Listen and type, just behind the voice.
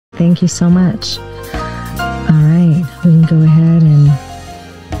Thank you so much. All right, we can go ahead and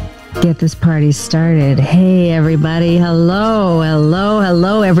get this party started. Hey, everybody. Hello,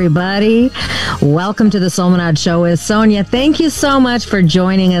 everybody. Welcome to the Solmanad Show with Sonia. Thank you so much for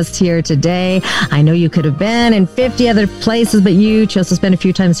joining us here today. I know you could have been in 50 other places, but you chose to spend a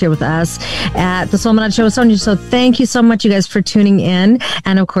few times here with us at the Solmanad Show with Sonia. So thank you so much, you guys, for tuning in.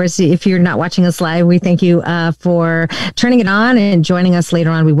 And of course, if you're not watching us live, we thank you for turning it on and joining us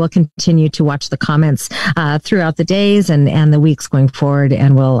later on. We will continue to watch the comments throughout the days and the weeks going forward,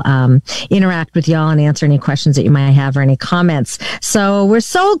 and we'll interact with y'all and answer any questions that you might have or any comments. So we're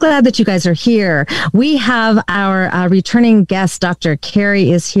so glad that you guys are here. We have our returning guest, Dr.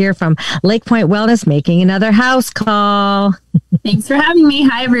 Carrie, is here from Lake Point Wellness, making another house call. Thanks for having me.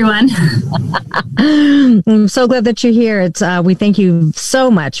 Hi, everyone. I'm so glad that you're here. We thank you so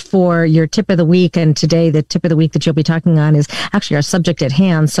much for your tip of the week. And today, the tip of the week that you'll be talking on is actually our subject at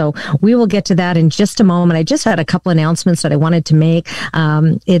hand. So we will get to that in just a moment. I just had a couple announcements that I wanted to make.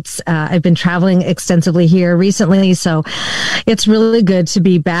 I've been traveling extensively here recently, so it's really good to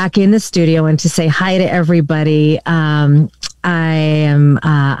be back in the studio and to say hi to everybody. I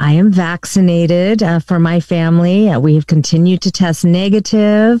am vaccinated for my family. We have continued to test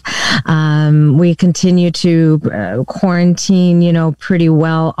negative. We continue to quarantine, pretty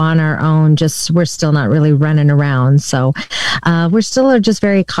well on our own. We're still not really running around. So we're still just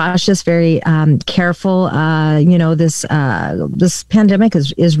very cautious, very careful. This pandemic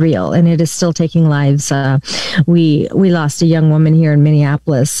is real, and it is still taking lives. We lost a young woman here in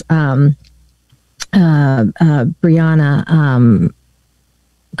Minneapolis. Brianna,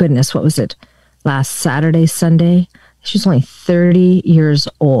 goodness, what was it? Last Saturday, Sunday? She was only 30 years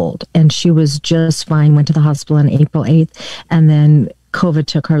old, and she was just fine, went to the hospital on April 8th, and then COVID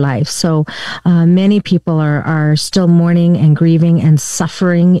took her life. So many people are still mourning and grieving and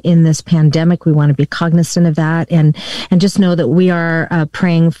suffering in this pandemic. We want to be cognizant of that and just know that we are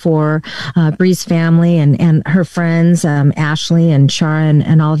praying for Bree's family and her friends, Ashley and Shara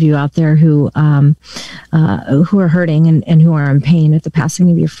and all of you out there who are hurting and who are in pain at the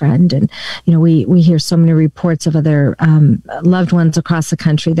passing of your friend. And, we hear so many reports of other loved ones across the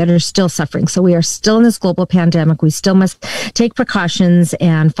country that are still suffering. So we are still in this global pandemic. We still must take precautions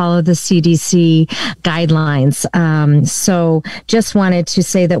and follow the CDC guidelines. So just wanted to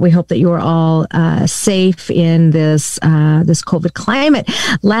say that we hope that you are all safe in this COVID climate.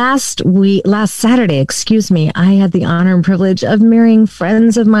 Last Saturday, I had the honor and privilege of marrying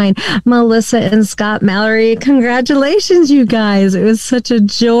friends of mine, Melissa and Scott Mallory. Congratulations, you guys. It was such a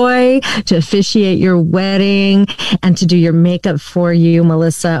joy to officiate your wedding and to do your makeup for you,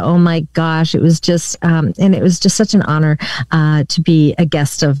 Melissa. Oh my gosh. It was just, and it was just such an honor to be a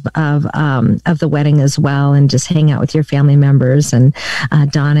guest of the wedding as well, and just hang out with your family members and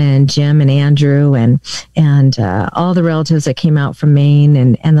Donna and Jim and Andrew and all the relatives that came out from Maine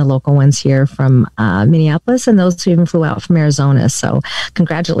and the local ones here from Minneapolis, and those who even flew out from Arizona. So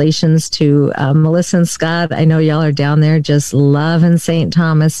congratulations to Melissa and Scott. I know y'all are down there just loving St.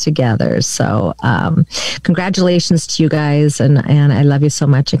 Thomas together. So congratulations to you guys, and I love you so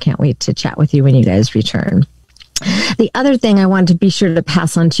much. I can't wait to chat with you when you guys return. The other thing I wanted to be sure to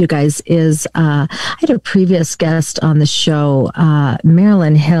pass on to you guys is I had a previous guest on the show,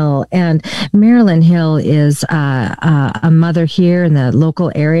 Marilyn Hill, and Marilyn Hill is a mother here in the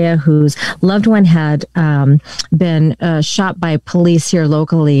local area whose loved one had been shot by police here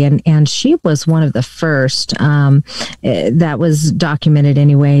locally, and she was one of the first that was documented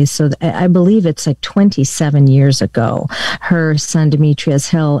anyway. So I believe it's like 27 years ago. Her son, Demetrius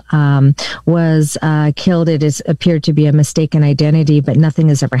Hill, was killed. It appeared to be a mistaken identity, but nothing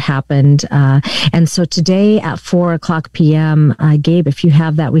has ever happened. And so today at 4:00 p.m., Gabe, if you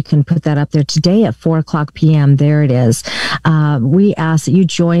have that, we can put that up there. Today at 4:00 p.m., there it is. We ask that you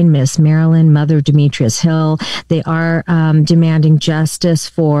join Miss Marilyn, mother of Demetrius Hill. They are demanding justice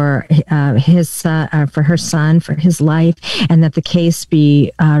for her son, for his life, and that the case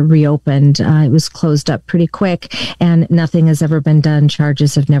be reopened. It was closed up pretty quick, and nothing has ever been done.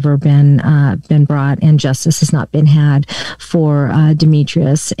 Charges have never been brought, and justice has not been had for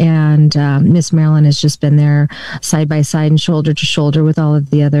Demetrius. And Miss Marilyn has just been there side by side and shoulder to shoulder with all of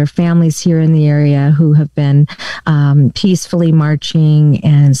the other families here in the area who have been peacefully marching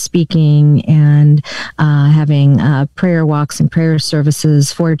and speaking and having prayer walks and prayer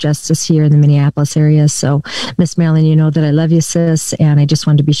services for justice here in the Minneapolis area. So Miss Marilyn, you know that I love you, sis, and I just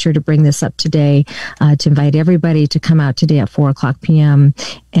wanted to be sure to bring this up today to invite everybody to come out today at 4:00 p.m.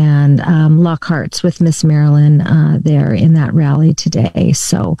 and lock hearts with Miss Marilyn there in that rally today.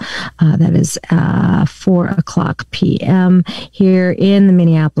 So that is 4:00 p.m. here in the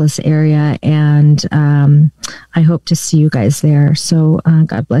Minneapolis area, and I hope to see you guys there. So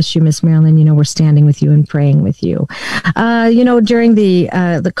God bless you, Miss Marilyn. You know, we're standing with you and praying with you. During the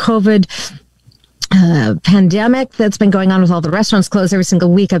COVID pandemic that's been going on with all the restaurants closed every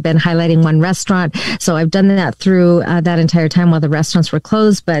single week, I've been highlighting one restaurant. So I've done that through that entire time while the restaurants were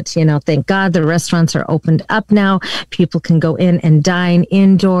closed. But, thank God the restaurants are opened up now. People can go in and dine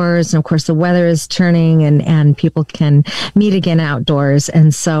indoors. And of course, the weather is turning and people can meet again outdoors.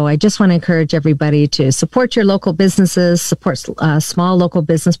 And so I just want to encourage everybody to support your local businesses, support small local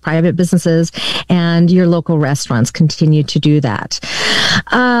business, private businesses, and your local restaurants. Continue to do that.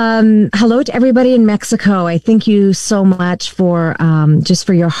 Hello to everybody in Mexico. I thank you so much for just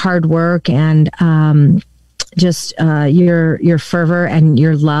for your hard work and just your fervor and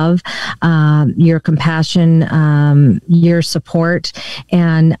your love, your compassion, your support,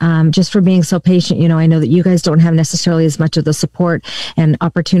 and just for being so patient. I know that you guys don't have necessarily as much of the support and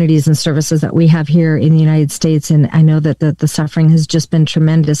opportunities and services that we have here in the United States, and I know that the suffering has just been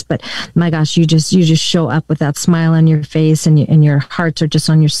tremendous. But my gosh, you just show up with that smile on your face, and your hearts are just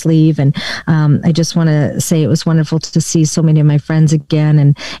on your sleeve. And I just want to say it was wonderful to see so many of my friends again,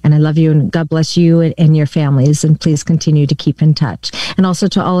 and I love you, and God bless you and your family. And please continue to keep in touch. And also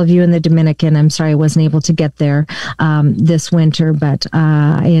to all of you in the Dominican, I'm sorry I wasn't able to get there this winter, but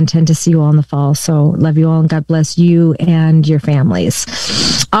I intend to see you all in the fall. So love you all, and God bless you and your families.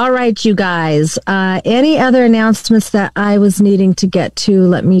 All right, you guys. Any other announcements that I was needing to get to?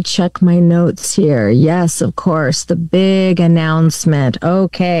 Let me check my notes here. Yes, of course, the big announcement.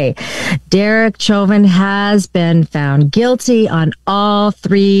 Okay. Derek Chauvin has been found guilty on all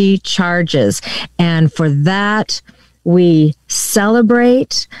 3 charges. And for that, we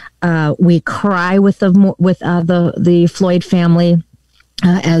celebrate, we cry with the Floyd family.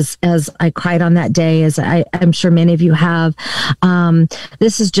 As I cried on that day, as I'm sure many of you have.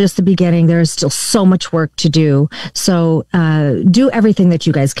 This is just the beginning. There is still so much work to do. So do everything that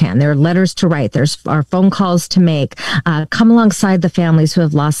you guys can. There are letters to write. There's our phone calls to make. Come alongside the families who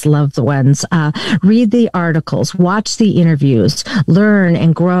have lost loved ones. Read the articles. Watch the interviews. Learn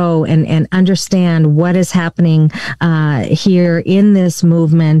and grow and understand what is happening here in this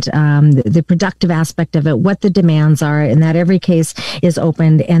movement, the productive aspect of it, what the demands are, and that every case is opened,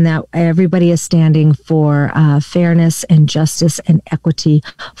 and that everybody is standing for fairness and justice and equity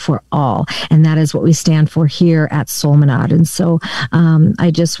for all. And that is what we stand for here at Solmanad. And so I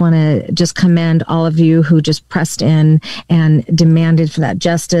just want to commend all of you who just pressed in and demanded for that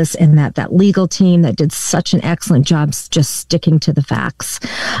justice, and that legal team that did such an excellent job just sticking to the facts.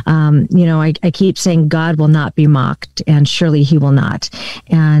 I keep saying God will not be mocked, and surely he will not.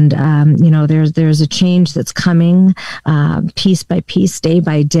 And, there's a change that's coming piece by piece, day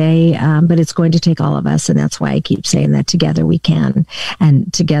by day, but it's going to take all of us, and that's why I keep saying that together we can,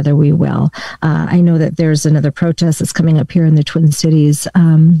 and together we will. I know that there's another protest that's coming up here in the Twin Cities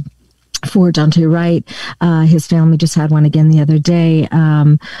for Dante Wright. His family just had one again the other day.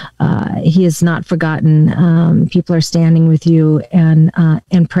 He is not forgotten. People are standing with you and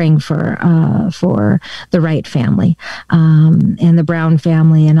praying for the Wright family, and the Brown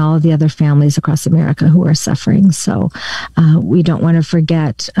family, and all of the other families across America who are suffering. So we don't want to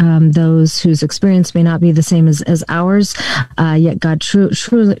forget those whose experience may not be the same as ours, yet God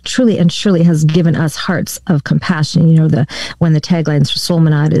truly and surely has given us hearts of compassion. When the taglines for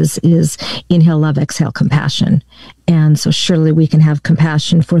Solmanad is inhale love, exhale compassion. And so surely we can have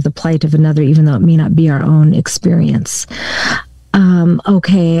compassion for the plight of another, even though it may not be our own experience.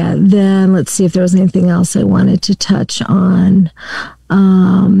 Okay, then let's see if there was anything else I wanted to touch on.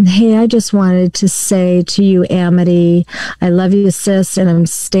 Hey, I just wanted to say to you, Amity, I love you, sis, and I'm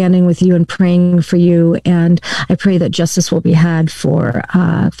standing with you and praying for you. And I pray that justice will be had for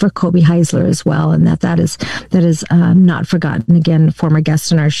Kobe Heisler as well, and that is not forgotten. Again, former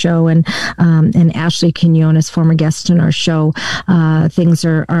guest in our show, and Ashley Quinones, former guest in our show. Things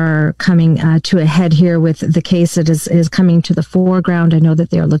are coming to a head here with the case that is coming to the foreground. I know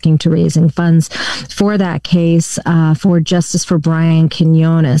that they are looking to raising funds for that case, for justice for Brian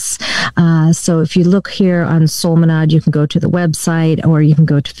Quinones. So if you look here on Solmanad, you can go to the website, or you can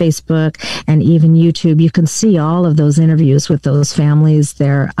go to Facebook and even YouTube. You can see all of those interviews with those families,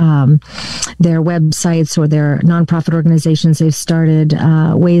 their websites or their nonprofit organizations they've started,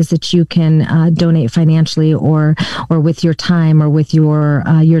 ways that you can donate financially or with your time or with your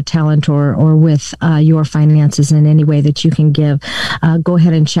talent or with your finances in any way that you can give. Go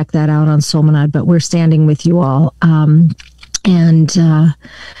ahead and check that out on Solmanad. But we're standing with you all. And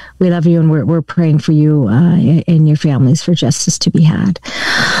we love you, and we're praying for you and your families for justice to be had.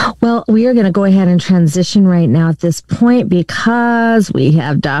 Well, we are going to go ahead and transition right now at this point because we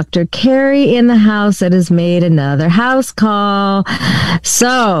have Dr. Carrie in the house that has made another house call.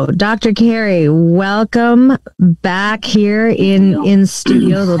 So, Dr. Carrie, welcome back here in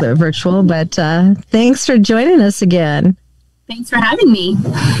studio, a little bit virtual, but thanks for joining us again. Thanks for having me.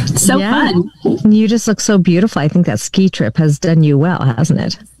 So fun. You just look so beautiful. I think that ski trip has done you well, hasn't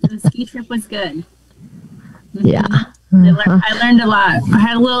it? The ski trip was good. Yeah. I learned a lot. I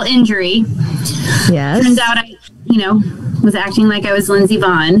had a little injury. Yes. Turns out I, was acting like I was Lindsey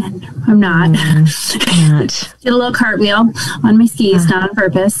Vonn. I'm not. Not. Did a little cartwheel on my skis, not on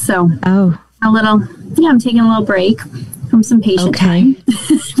purpose. So I'm taking a little break from some patient time,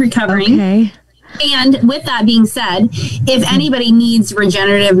 recovering. Okay. And with that being said, if anybody needs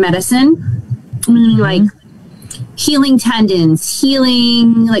regenerative medicine, meaning like healing tendons,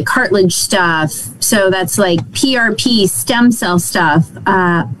 healing like cartilage stuff, so that's like PRP, stem cell stuff,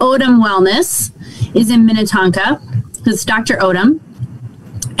 Odom Wellness is in Minnetonka. It's Dr. Odom,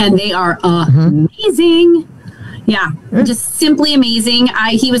 and they are amazing. Yeah, just simply amazing.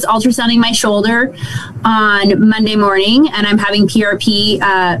 He was ultrasounding my shoulder on Monday morning, and I'm having PRP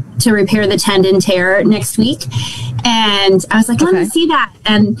to repair the tendon tear next week. And I was like, let me see that.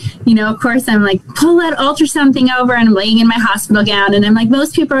 And, of course, I'm like, pull that ultrasound thing over, and I'm laying in my hospital gown. And I'm like,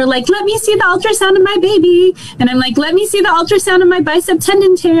 most people are like, let me see the ultrasound of my baby. And I'm like, let me see the ultrasound of my bicep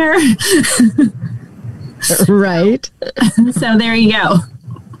tendon tear. Right. So there you go.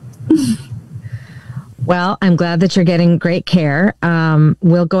 Well, I'm glad that you're getting great care.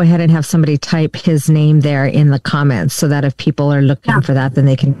 We'll go ahead and have somebody type his name there in the comments so that if people are looking for that, then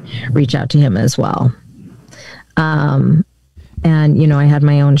they can reach out to him as well. And, I had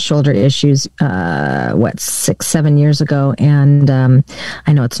my own shoulder issues, 6-7 years ago. And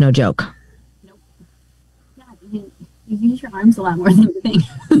I know it's no joke. Nope. Yeah, you use your arms a lot more than you think.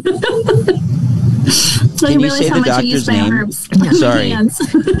 Can you say the doctor's name? Sorry.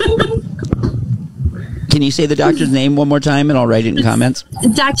 Can you say the doctor's name one more time, and I'll write it in comments?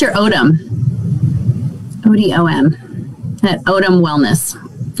 Dr. Odom. O-D-O-M. At Odom Wellness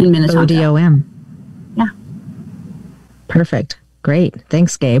in Minnetonka. O-D-O-M. Yeah. Perfect. Great.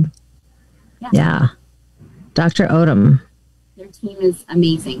 Thanks, Gabe. Yeah. Dr. Odom. Their team is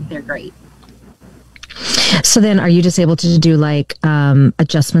amazing. They're great. So then are you just able to do like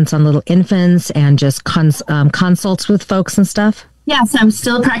adjustments on little infants and just consults with folks and stuff? Yes, I'm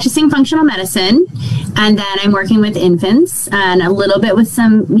still practicing functional medicine, and then I'm working with infants and a little bit with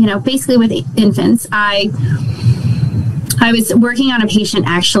some, basically with infants. I was working on a patient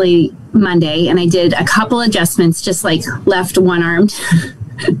actually Monday, and I did a couple adjustments, just like left one-armed,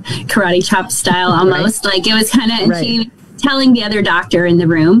 karate chop style almost. Right. Like it was kind of, and she telling the other doctor in the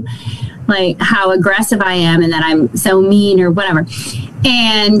room, like how aggressive I am and that I'm so mean or whatever.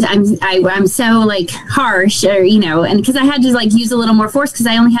 And I'm so like harsh, or, and because I had to like use a little more force because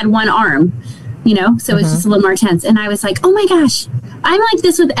I only had one arm, so it's just a little more tense. And I was like, oh my gosh, I'm like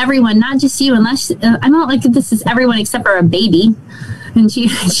this with everyone, not just you, unless I'm not like this is everyone except for a baby. And she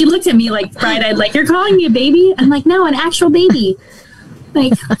looked at me like bright-eyed, like, you're calling me a baby? I'm like, no, an actual baby.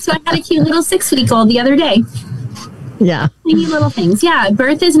 Like, so I had a cute little 6-week-old the other day. Yeah. Tiny little things. Yeah.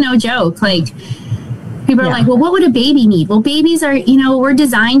 Birth is no joke. Like, people are like, well, what would a baby need? Well, babies are, we're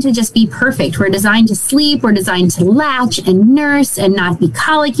designed to just be perfect. We're designed to sleep. We're designed to latch and nurse and not be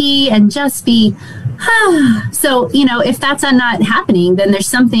colicky and just be, So, if that's not happening, then there's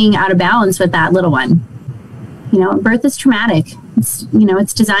something out of balance with that little one. Birth is traumatic. It's,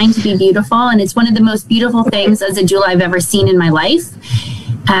 it's designed to be beautiful. And it's one of the most beautiful things as a doula I've ever seen in my life.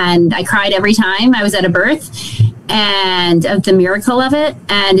 And I cried every time I was at a birth, and of the miracle of it.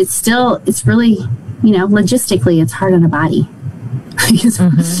 And it's really, logistically, it's hard on a body. You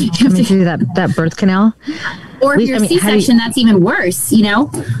have to do that birth canal. Or if you're C-section, that's even worse,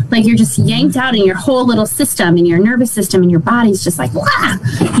 like you're just yanked out in your whole little system, and your nervous system, and your body's just like, wah!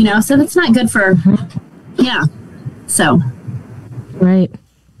 So that's not good for, so. Right.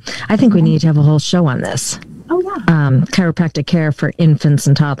 I think we need to have a whole show on this. Oh, yeah. Chiropractic care for infants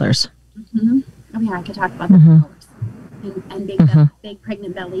and toddlers. Mm-hmm. Oh, yeah, I could talk about that. And big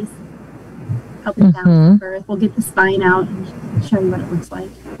pregnant bellies. Helping balance birth. We'll get the spine out and show you what it looks like.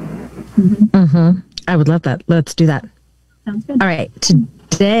 I would love that. Let's do that. Sounds good. All right.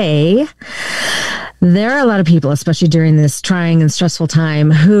 Today, there are a lot of people, especially during this trying and stressful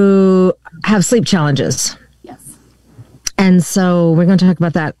time, who have sleep challenges. Yes. And so we're going to talk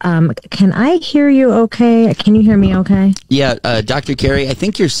about that. Can I hear you okay? Can you hear me okay? Yeah, Dr. Carrie, I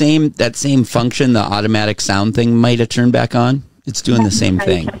think that same function, the automatic sound thing, might have turned back on. It's doing the same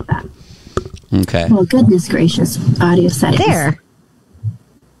thing. Okay. Well, goodness gracious. Audio settings. There.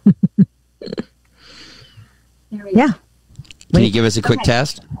 There we go. Yeah. Can you give us a quick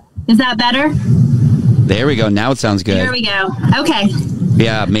test? Is that better? There we go. Now it sounds good. There we go. Okay.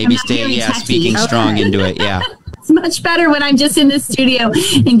 Yeah, maybe not hearing techie. speaking strong into it. Yeah. It's much better when I'm just in the studio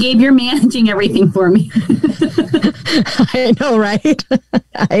and Gabe, you're managing everything for me. I know, right?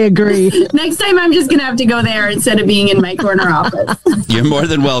 I agree. Next time I'm just going to have to go there instead of being in my corner office. You're more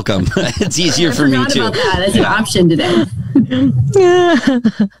than welcome. It's easier for me too. About that as an option today. Yeah.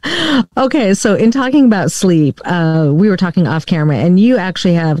 Okay, so in talking about sleep, we were talking off camera, and you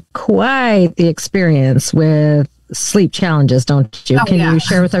actually have quite the experience with sleep challenges, don't you? Can you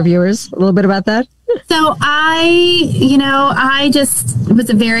share with our viewers a little bit about that? So I just was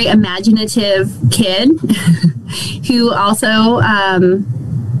a very imaginative kid who also, I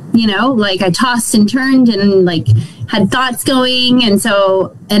tossed and turned and had thoughts going. And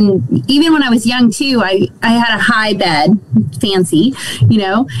so, and even when I was young too, I had a high bed, fancy, we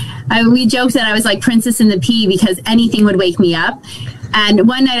joked that I was like Princess in the Pea because anything would wake me up. And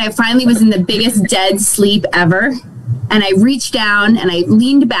one night I finally was in the biggest dead sleep ever. And I reached down and I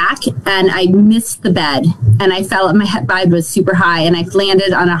leaned back and I missed the bed. And I fell, my bed was super high and I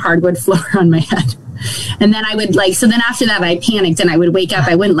landed on a hardwood floor on my head. And then I would so then after that I panicked and I would wake up.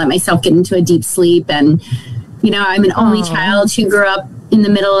 I wouldn't let myself get into a deep sleep. And, I'm an only child who grew up in the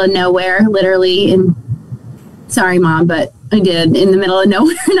middle of nowhere, literally. And sorry, Mom, but I did, in the middle of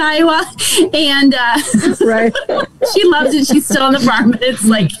nowhere in Iowa. And right. She loves it. She's still on the farm, but it's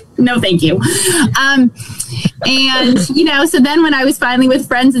like, no, thank you. And, so then when I was finally with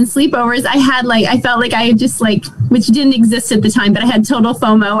friends and sleepovers, I felt like I had just which didn't exist at the time, but I had total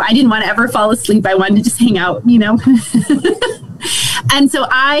FOMO. I didn't want to ever fall asleep. I wanted to just hang out, And so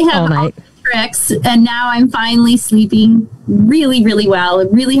I have all the tricks, and now I'm finally sleeping really, really well,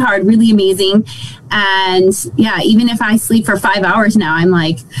 really hard, really amazing. And yeah, even if I sleep for 5 hours now, I'm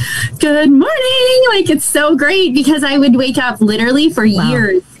like, good morning. It's so great because I would wake up literally for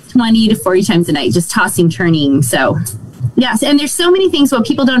years, 20 to 40 times a night, just tossing, turning. So yes. And there's so many things. What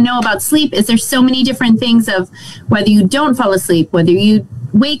people don't know about sleep is there's so many different things of whether you don't fall asleep, whether you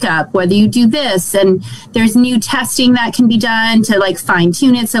wake up, whether you do this, and there's new testing that can be done to fine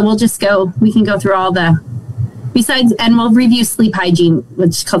tune it. So we can go through all the and we'll review sleep hygiene, which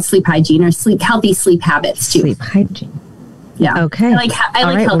is called sleep hygiene or healthy sleep habits too. Sleep hygiene. Yeah. Okay. I like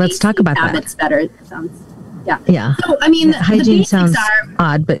healthy let's talk about habits better. It sounds, yeah. So, the hygiene sounds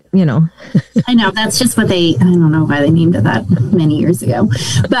odd, but I know that's just what I don't know why they named it that many years ago.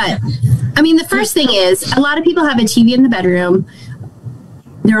 But the first thing is a lot of people have a TV in the bedroom.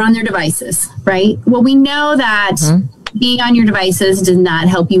 They're on their devices, right? Well, we know that being on your devices does not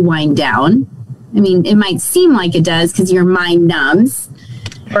help you wind down. It might seem like it does because your mind numbs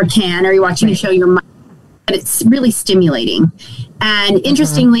or you're watching a show, your mind, but it's really stimulating. And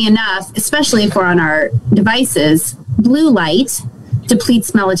interestingly enough, especially if we're on our devices, blue light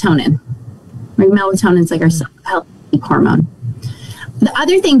depletes melatonin. Melatonin is our self-healthy hormone. The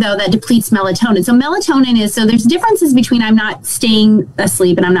other thing, though, that depletes melatonin. So melatonin there's differences between I'm not staying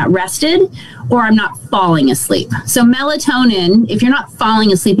asleep and I'm not rested or I'm not falling asleep. So melatonin, if you're not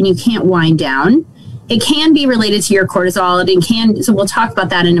falling asleep and you can't wind down, it can be related to your cortisol. So we'll talk about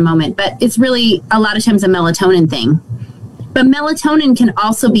that in a moment, but it's really a lot of times a melatonin thing. But melatonin can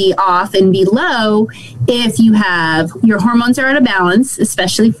also be off and be low if your hormones are out of balance,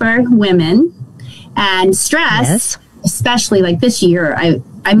 especially for women, and stress. Yes. Especially this year,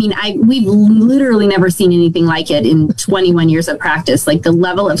 we've literally never seen anything like it in 21 years of practice. The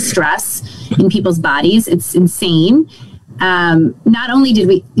level of stress in people's bodies, it's insane. Not only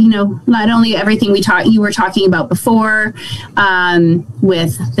did not only everything you were talking about before,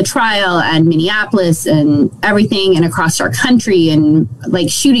 with the trial and Minneapolis and everything and across our country and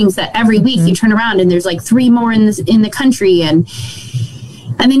shootings that every week you turn around and there's 3 more in the country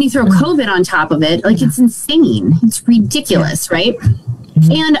and then you throw COVID on top of it. It's insane. It's ridiculous, right?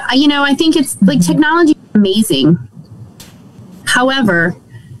 And, I think it's technology is amazing. However,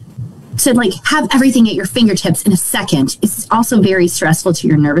 to have everything at your fingertips in a second is also very stressful to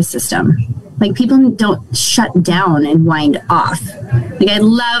your nervous system. People don't shut down and wind off. I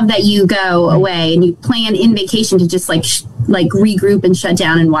love that you go away and you plan in vacation to just regroup and shut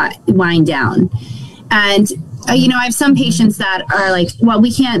down and wind down. And I have some patients that are well,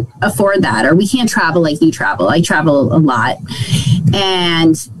 we can't afford that, or we can't travel like you travel. I travel a lot.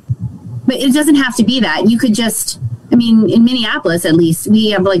 But it doesn't have to be that. You could just, mean, in Minneapolis, at least, we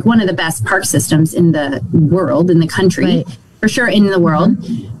have like one of the best park systems in the world, in the country, Right. for sure, in the world.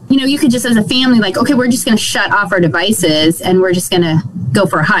 You know, you could just, as a family, like, okay, we're just going to shut off our devices and we're just going to go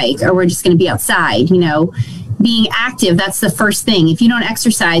for a hike, or we're just going to be outside. You know, being active, that's the first thing. If you don't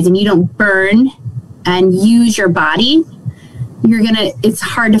exercise and you don't burn and use your body, it's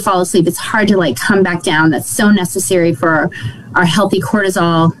hard to fall asleep. It's hard to like come back down. That's so necessary for our healthy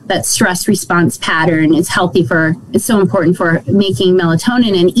cortisol, that stress response pattern. It's so important for making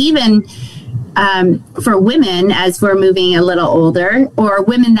melatonin. And even for women, as we're moving a little older, or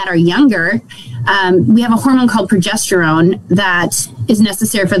women that are younger, we have a hormone called progesterone that is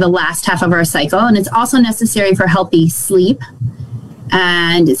necessary for the last half of our cycle. And it's also necessary for healthy sleep.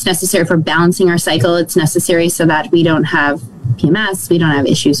 And it's necessary for balancing our cycle. It's necessary so that we don't have PMS. We don't have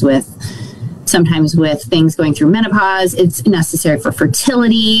issues sometimes with things going through menopause. It's necessary for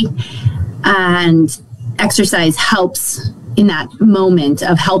fertility. And exercise helps in that moment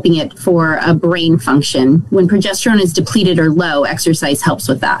of helping it for a brain function. When progesterone is depleted or low, exercise helps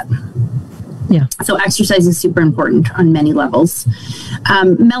with that. Yeah. So exercise is super important on many levels.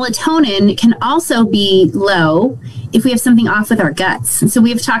 Melatonin can also be low if we have something off with our guts. And so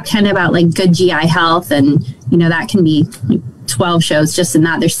we've talked kind of about like good GI health, and, you know, that can be like 12 shows just in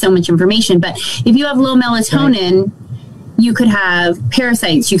that. There's so much information. But if you have low melatonin, right, you could have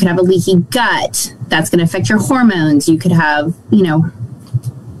parasites, you could have a leaky gut. That's going to affect your hormones. You could have, you know,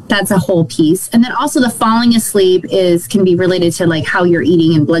 that's a whole piece. And then also the falling asleep can be related to like how you're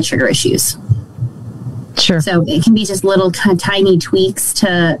eating and blood sugar issues. Sure. So it can be just little kind of tiny tweaks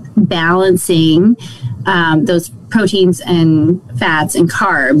to balancing those proteins and fats and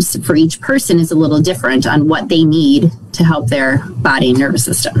carbs for each person is a little different on what they need to help their body and nervous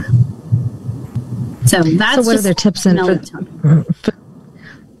system. So that's what are their tips in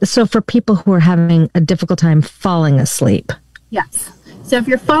for people who are having a difficult time falling asleep? Yes. So if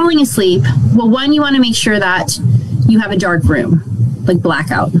you're falling asleep, well, one, you want to make sure that you have a dark room, like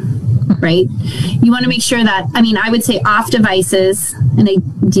blackout, right? You want to make sure that, I mean, I would say off devices and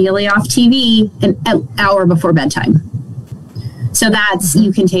ideally off TV an hour before bedtime. So that's,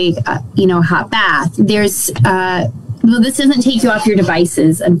 you can take, a hot bath. There's, this doesn't take you off your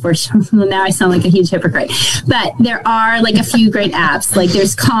devices, unfortunately. Now I sound like a huge hypocrite. But there are like a few great apps. Like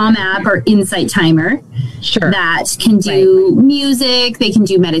there's Calm app or Insight Timer. Sure. That can do music. They can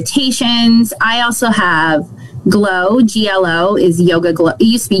do meditations. I also have Glow. GLO is Yoga Glow. It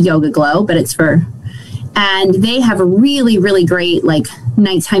used to be Yoga Glow, but it's and they have a really, really great like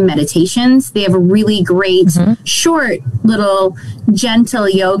nighttime meditations. They have a really great short little gentle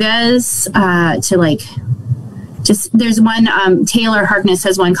yogas to like, there's one, Taylor Harkness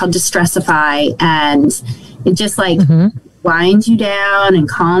has one called Distressify, and it just like winds you down and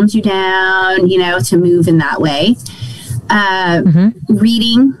calms you down, to move in that way.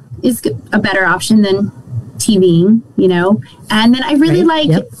 Reading is a better option than TVing, and then I really like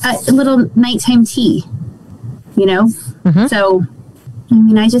a little nighttime tea, so, I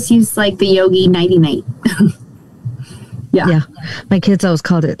mean, I just use like the Yogi Nighty Night. Yeah. My kids always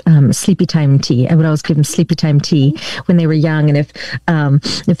called it sleepy time tea. I would always give them sleepy time tea when they were young, and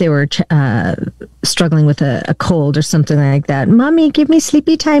if they were struggling with a cold or something like that, Mommy, give me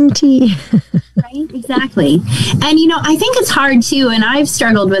sleepy time tea. Right, exactly. And I think it's hard too, and I've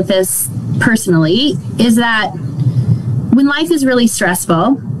struggled with this personally, is that when life is really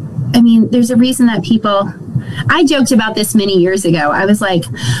stressful, I mean, there's a reason that I joked about this many years ago. I was like,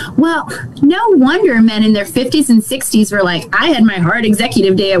 well, no wonder men in their 50s and 60s were like, I had my hard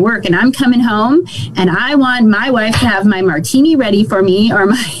executive day at work and I'm coming home and I want my wife to have my martini ready for me, or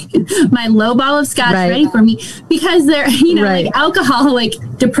my low ball of scotch ready for me, because they're, like alcohol like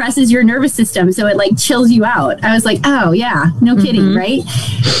depresses your nervous system. So it like chills you out. I was like, oh yeah, no kidding. Right.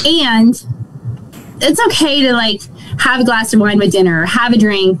 And it's okay to like have a glass of wine with dinner, or have a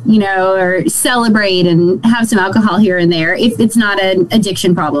drink, or celebrate and have some alcohol here and there, if it's not an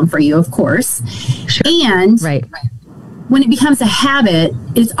addiction problem for you, of course. Sure. And when it becomes a habit,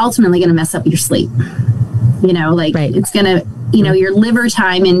 it's ultimately going to mess up your sleep. It's going to, your liver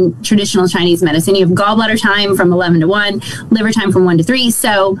time in traditional Chinese medicine, you have gallbladder time from 11 to 1, liver time from 1 to 3.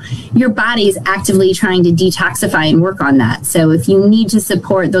 So your body's actively trying to detoxify and work on that. So if you need to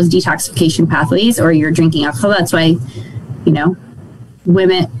support those detoxification pathways, or you're drinking alcohol, that's why,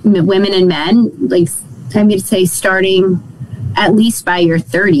 women and men, like I would say starting at least by your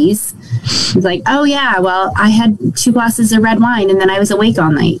 30s, it's like, oh yeah, well, I had 2 glasses of red wine and then I was awake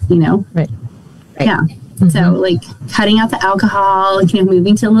all night, Right. Yeah. So like cutting out the alcohol,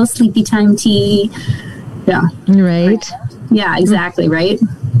 moving to a little sleepy time tea. Yeah. Right. Yeah, exactly. Right.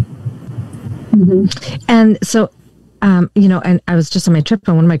 And so And I was just on my trip,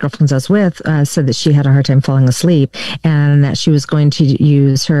 and one of my girlfriends I was with said that she had a hard time falling asleep and that she was going to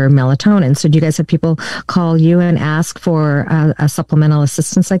use her melatonin. So do you guys have people call you and ask for a supplemental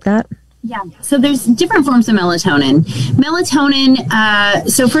assistance like that? Yeah. So there's different forms of melatonin.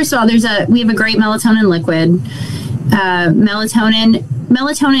 So first of all, we have a great melatonin liquid.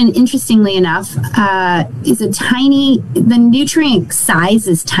 Melatonin, interestingly enough, is the nutrient size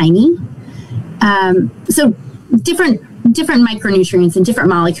is tiny. So different micronutrients and different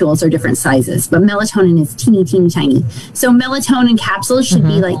molecules are different sizes, but melatonin is teeny, teeny, tiny. So melatonin capsules should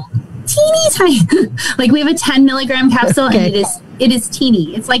be like teeny tiny. Like we have a 10 milligram capsule, and it is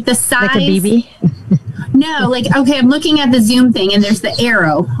teeny. It's like the size. Like a BB? No, I'm looking at the Zoom thing, and there's the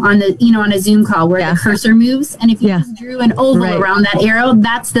arrow on on a Zoom call where the cursor moves, and if you just drew an oval around that arrow,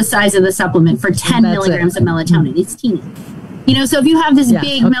 that's the size of the supplement for 10 milligrams of melatonin. It's teeny. So if you have this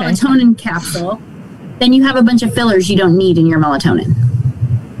big melatonin capsule, then you have a bunch of fillers you don't need in your melatonin.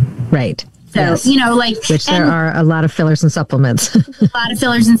 Right. So, which there are a lot of fillers and supplements. A lot of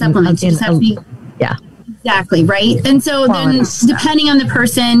fillers and supplements. You just have to be. Yeah. Exactly. Right. And so then depending on the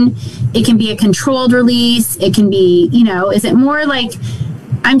person, it can be a controlled release. It can be, is it more like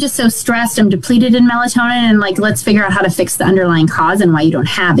I'm just so stressed, I'm depleted in melatonin, and let's figure out how to fix the underlying cause and why you don't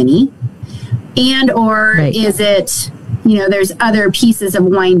have any. Or is it, there's other pieces of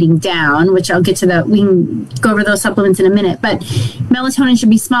winding down, which I'll get to we can go over those supplements in a minute, but melatonin should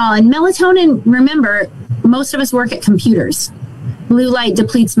be small. And melatonin, remember, most of us work at computers. Blue light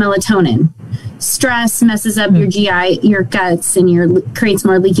depletes melatonin. Stress messes up your GI, your guts, and creates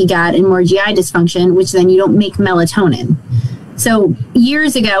more leaky gut and more GI dysfunction, which then you don't make melatonin. So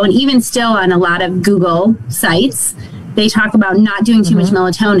years ago, and even still on a lot of Google sites, they talk about not doing too much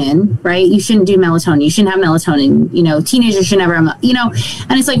melatonin, right? You shouldn't do melatonin. You shouldn't have melatonin. Teenagers should never have,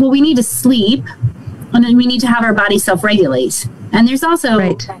 and it's like, well, we need to sleep, and then we need to have our body self-regulate. And there's also,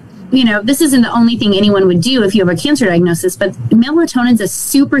 this isn't the only thing anyone would do if you have a cancer diagnosis, but melatonin is a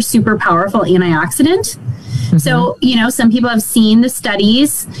super, super powerful antioxidant. So, some people have seen the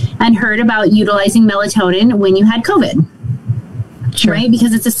studies and heard about utilizing melatonin when you had COVID. Sure. Right,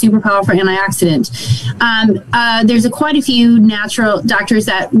 because it's a super powerful antioxidant. There's quite a few natural doctors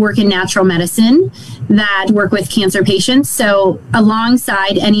that work in natural medicine that work with cancer patients. So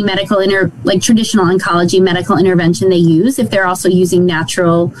alongside any medical traditional oncology medical intervention they use, if they're also using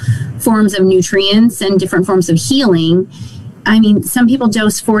natural forms of nutrients and different forms of healing, some people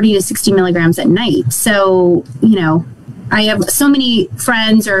dose 40 to 60 milligrams at night. So, I have so many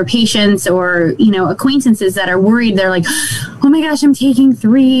friends or patients or, acquaintances that are worried. They're like, oh my gosh, I'm taking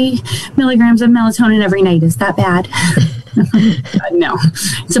 3 milligrams of melatonin every night. Is that bad? No,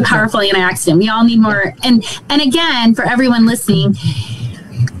 it's a powerful antioxidant. We all need more. And again, for everyone listening,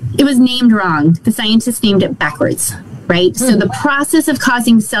 it was named wrong. The scientists named it backwards, right? So the process of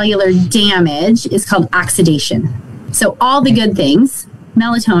causing cellular damage is called oxidation. So all the good things,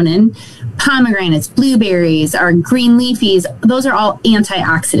 melatonin, pomegranates, blueberries, our green leafies, those are all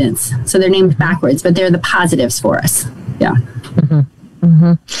antioxidants. So they're named backwards, but they're the positives for us. Yeah.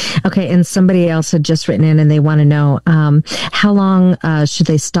 Okay. And somebody else had just written in and they want to know how long should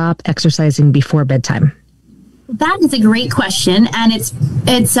they stop exercising before bedtime? That is a great question. And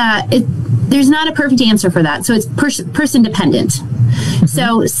there's not a perfect answer for that. So it's person dependent.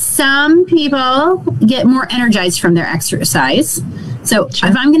 So some people get more energized from their exercise. So if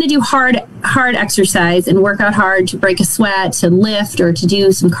I'm going to do hard exercise and work out hard to break a sweat, to lift, or to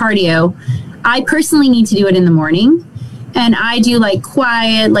do some cardio, I personally need to do it in the morning. And I do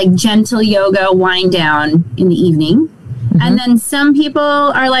quiet, gentle yoga, wind down in the evening. And then some people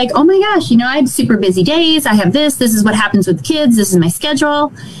are like, oh my gosh, I have super busy days. I have this is what happens with kids. This is my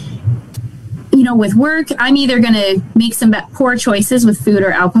schedule. With work, I'm either going to make some poor choices with food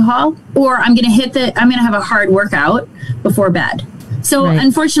or alcohol, or I'm going to have a hard workout before bed. So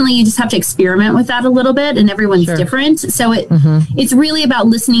unfortunately, you just have to experiment with that a little bit, and everyone's different. So it's really about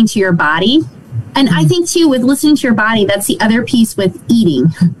listening to your body. And I think too, with listening to your body, that's the other piece with eating.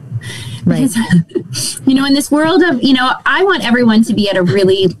 Because, in this world of, I want everyone to be at a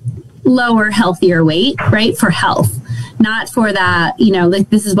really lower, healthier weight, right? For health, not for that,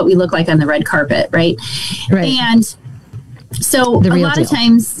 this is what we look like on the red carpet, right? And so a lot of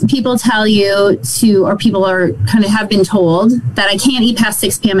times people tell you or people are have been told that I can't eat past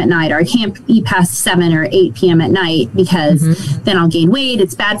 6 p.m. at night, or I can't eat past 7 or 8 p.m. at night because then I'll gain weight.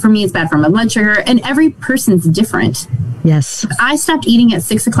 It's bad for me. It's bad for my blood sugar. And every person's different. Yes. If I stopped eating at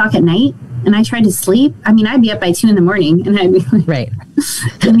 6 o'clock at night and I tried to sleep, I'd be up by 2 in the morning and I'd be like,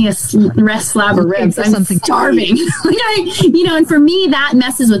 give me a rest slab of ribs. I'm starving. And for me, that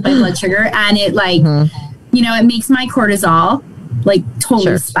messes with my blood sugar, and it it makes my cortisol like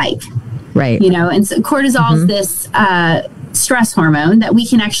totally spike. Right. And so cortisol is this stress hormone that we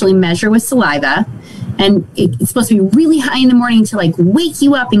can actually measure with saliva. And it's supposed to be really high in the morning to like wake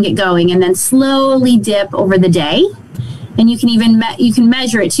you up and get going, and then slowly dip over the day. And you can even you can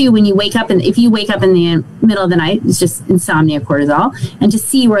measure it too when you wake up. And if you wake up in the middle of the night, it's just insomnia cortisol, and to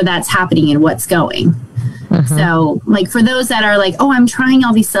see where that's happening and what's going. So like for those that are like, oh, I'm trying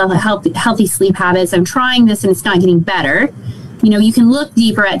all these healthy sleep habits, I'm trying this and it's not getting better. You can look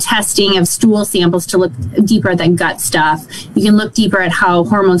deeper at testing of stool samples to look deeper at that gut stuff. You can look deeper at how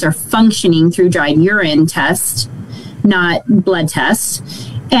hormones are functioning through dried urine tests, not blood tests.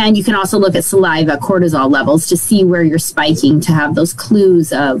 And you can also look at saliva cortisol levels to see where you're spiking, to have those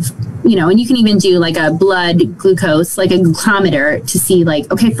clues of, and you can even do like a blood glucose, like a glucometer, to see like,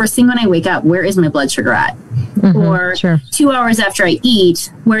 okay, first thing when I wake up, where is my blood sugar at? Or 2 hours after I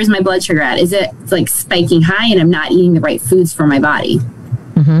eat, where's my blood sugar at? Is it like spiking high and I'm not eating the right foods for my body?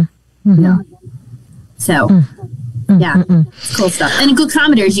 So, it's cool stuff. And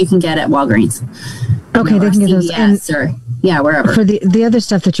glucometers you can get at Walgreens. Okay, they can get those. And wherever. For the other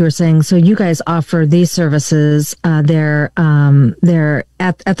stuff that you were saying, so you guys offer these services. They're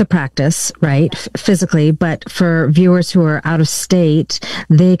at the practice, right, physically. But for viewers who are out of state,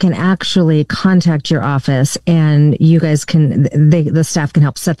 they can actually contact your office, and you guys the staff can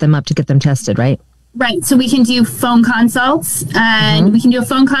help set them up to get them tested, right? Right. So we can do phone consults, and we can do a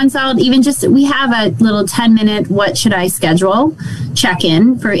phone consult. Even we have a little 10-minute, what should I schedule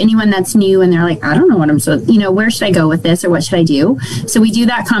check-in for anyone that's new and they're like, I don't know what I'm supposed, where should I go with this or what should I do? So we do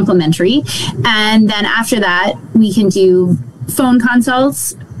that complimentary. And then after that, we can do phone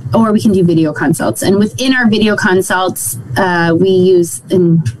consults or we can do video consults. And within our video consults, we use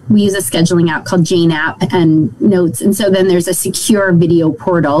a scheduling app called Jane App and Notes. And so then there's a secure video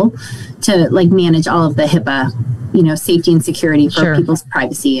portal to like manage all of the HIPAA, safety and security for people's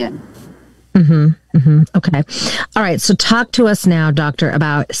privacy. And Okay. All right. So talk to us now, doctor,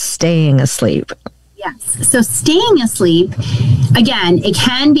 about staying asleep. Yes. So staying asleep, again, it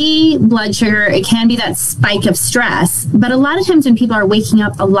can be blood sugar. It can be that spike of stress. But a lot of times when people are waking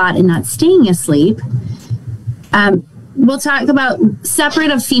up a lot and not staying asleep, we'll talk about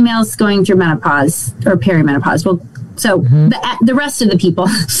separate of females going through menopause or perimenopause. The rest of the people,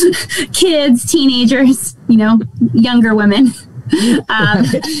 kids, teenagers, younger women,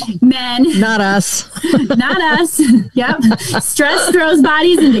 men, not us. Yep. Stress throws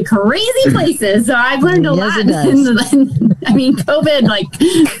bodies into crazy places. So I've learned a lot. COVID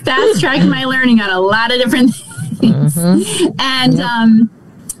fast tracked my learning on a lot of different things. And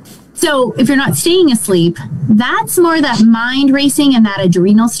so if you're not staying asleep, that's more that mind racing and that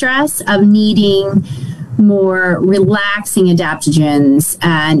adrenal stress of needing more relaxing adaptogens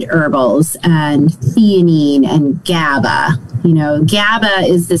and herbals and theanine and GABA. GABA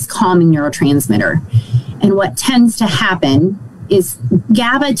is this calming neurotransmitter. And what tends to happen is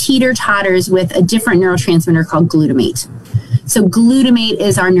GABA teeter-totters with a different neurotransmitter called glutamate. So glutamate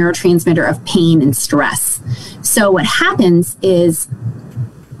is our neurotransmitter of pain and stress. So what happens is,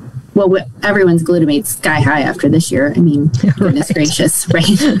 everyone's glutamate's sky high after this year. Goodness gracious,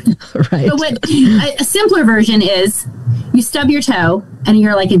 right? Right. But a simpler version is you stub your toe and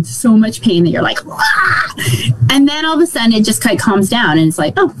you're like in so much pain that you're like, wah! And then all of a sudden it just kind of calms down and it's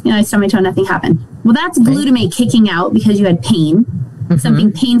like, oh, I stubbed my toe, nothing happened. Well, that's glutamate kicking out because you had pain.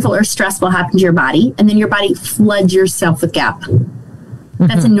 Something painful or stressful happened to your body, and then your body floods yourself with GABA.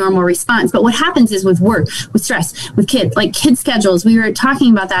 That's a normal response. But what happens is with work, with stress, with kids, like kid schedules, we were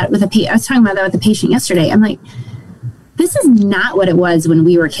talking about that with I was talking about that with a patient yesterday. I'm like, this is not what it was when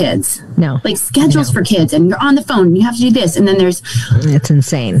we were kids. No. Like schedules for kids, and you're on the phone, and you have to do this. And then it's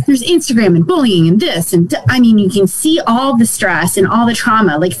insane. There's Instagram and bullying and this. And you can see all the stress and all the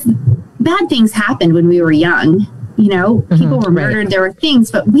trauma. Like bad things happened when we were young. People were murdered. There were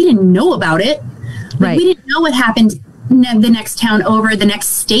things, but we didn't know about it. We didn't know what happened the next town over, the next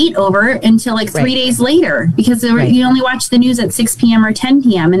state over until 3 days later, because you only watch the news at 6 p.m. or 10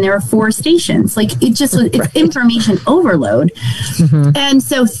 p.m. and there are 4 stations. It's information overload. And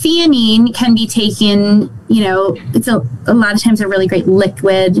so theanine can be taken, it's a lot of times a really great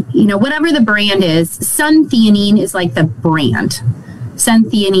liquid, whatever the brand is. Sun theanine is like the brand. Sun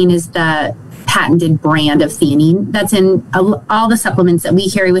theanine is the patented brand of theanine that's in all the supplements that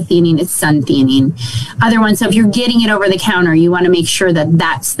we carry with theanine. It's sun theanine. Other ones, so if you're getting it over the counter, you want to make sure that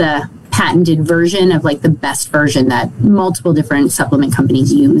that's the patented version of the best version that multiple different supplement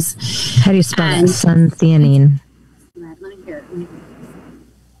companies use. How do you spell that? Sun theanine. Let me hear it.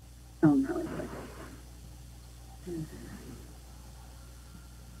 Oh, really quick.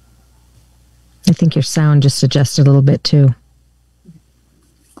 think your sound just adjusted a little bit too.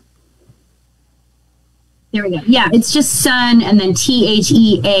 There we go. Yeah, it's just Sun and then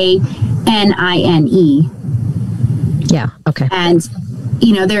THEANINE. Yeah, okay. And,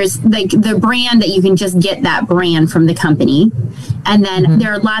 you know, there's like the brand that you can just get that brand from the company. And then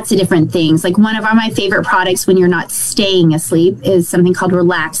there are lots of different things. Like one of my favorite products when you're not staying asleep is something called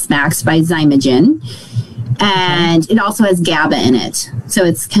Relax Max by Zymogen. And it also has GABA in it. So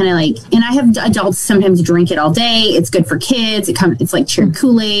it's kind of like, and I have adults sometimes drink it all day. It's good for kids. It's like cherry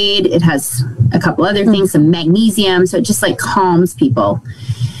Kool-Aid. It has a couple other things, some magnesium. So it just like calms people.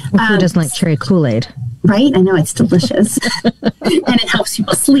 Well, who doesn't like cherry Kool-Aid? Right? I know it's delicious. And it helps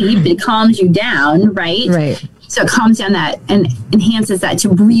people sleep. It calms you down, right? Right. So it calms down that and enhances that to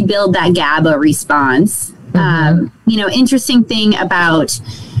rebuild that GABA response. You know, interesting thing about,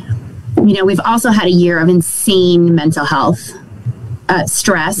 you know, we've also had a year of insane mental health,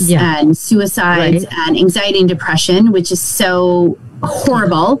 stress and suicides and anxiety and depression, which is so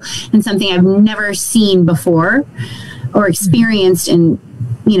horrible and something I've never seen before or experienced in,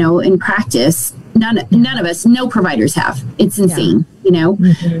 you know, in practice. None of us, no providers have. It's insane, you know.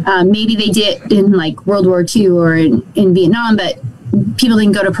 Maybe they did in like World War II or in Vietnam, but people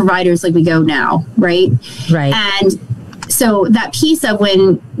didn't go to providers like we go now, right? Right. And so that piece of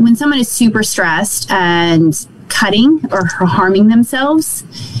when someone is super stressed and cutting or harming themselves,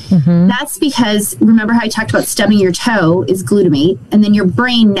 that's because, remember how I talked about stubbing your toe is glutamate, and then your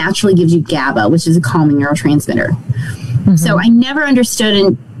brain naturally gives you GABA, which is a calming neurotransmitter. So I never understood,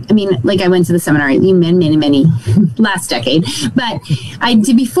 and I mean, like I went to the seminar many last decade, but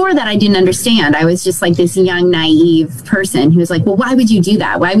before that I didn't understand. I was just like this young, naive person who was like, well, why would you do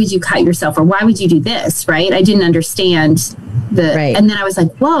that? Why would you cut yourself? Or why would you do this? Right? I didn't understand and then I was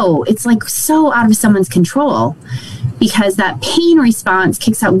like, whoa, it's like so out of someone's control, because that pain response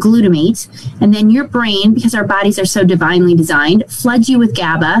kicks out glutamate, and then your brain, because our bodies are so divinely designed, floods you with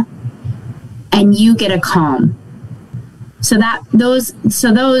GABA and you get a calm. So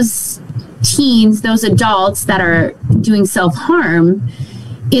those teens, those adults that are doing self-harm,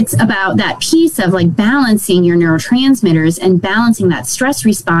 it's about that piece of like balancing your neurotransmitters and balancing that stress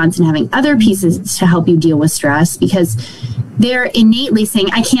response and having other pieces to help you deal with stress, because they're innately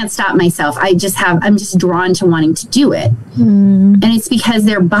saying, I can't stop myself. I'm just drawn to wanting to do it. And it's because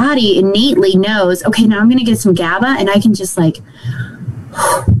their body innately knows, okay, now I'm going to get some GABA and I can just like,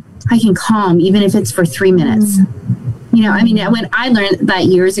 I can calm, even if it's for 3 minutes. You know, I mean, when I learned that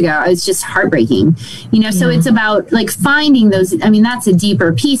years ago, it was just heartbreaking, you know, so it's about like finding those, I mean, that's a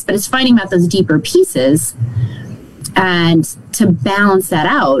deeper piece, but it's finding about those deeper pieces and to balance that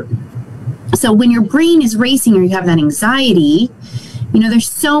out. So when your brain is racing or you have that anxiety, you know, there's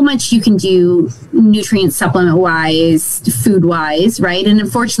so much you can do nutrient supplement wise, food wise, right? And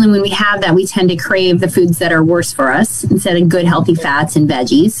unfortunately, when we have that, we tend to crave the foods that are worse for us instead of good, healthy fats and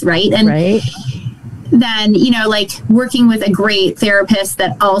veggies, right? And then, you know, like working with a great therapist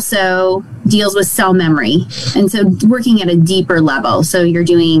that also deals with cell memory. And so working at a deeper level. So you're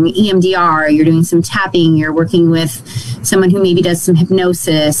doing EMDR, you're doing some tapping, you're working with someone who maybe does some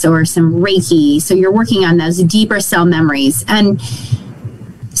hypnosis or some Reiki. So you're working on those deeper cell memories. And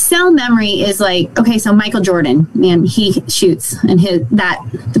cell memory is like, okay, so Michael Jordan, man, he shoots and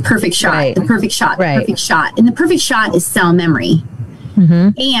the perfect shot, the perfect shot, the perfect shot. And the perfect shot is cell memory.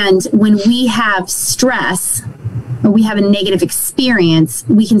 And when we have stress or we have a negative experience,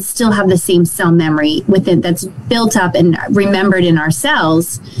 we can still have the same cell memory within that's built up and remembered in our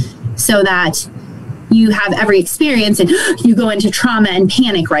cells, so that you have every experience and you go into trauma and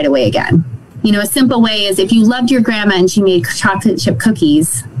panic right away again. You know, a simple way is if you loved your grandma and she made chocolate chip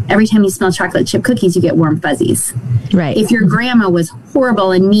cookies, every time you smell chocolate chip cookies, you get warm fuzzies. Right. If your grandma was horrible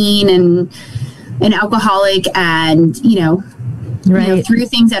and mean and an alcoholic and, you know, through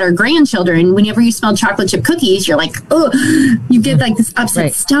things at our grandchildren, whenever you smell chocolate chip cookies, you're like, oh, you get like this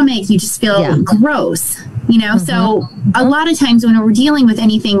upset stomach. You just feel gross, you know? So a lot of times when we're dealing with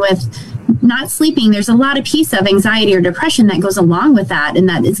anything with not sleeping, there's a lot of piece of anxiety or depression that goes along with that. And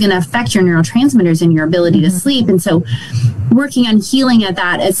that is going to affect your neurotransmitters and your ability to sleep. And so working on healing at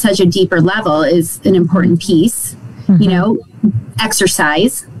that at such a deeper level is an important piece, you know,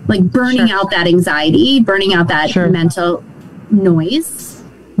 exercise, like burning out that anxiety, burning out that mental noise,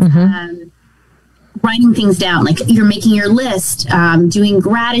 writing things down, like you're making your list, doing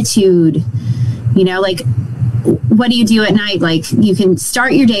gratitude, you know, like what do you do at night? Like you can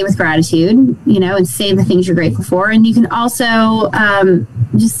start your day with gratitude, you know, and say the things you're grateful for. And you can also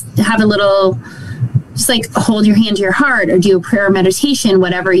just have a little just like hold your hand to your heart or do a prayer or meditation,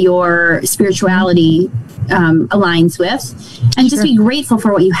 whatever your spirituality aligns with, and just be grateful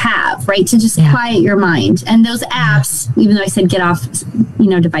for what you have, right? To just quiet your mind. And those apps, even though I said get off,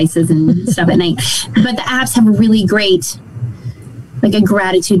 devices and stuff at night, but the apps have a really great, like a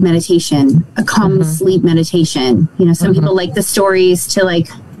gratitude meditation, a calm sleep meditation. Some people like the stories to like,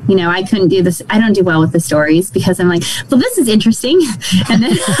 I couldn't do this. I don't do well with the stories because I'm like, well, this is interesting. And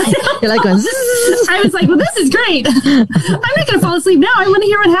then you're like, going, I was like, well, this is great. I'm not going to fall asleep now. I want to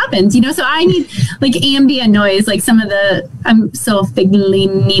hear what happens, so I need like ambient noise, like some of the, I'm so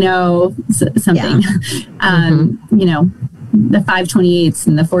figlino something, the 528s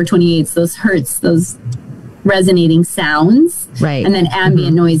and the 428s, those hertz, those resonating sounds. Right. And then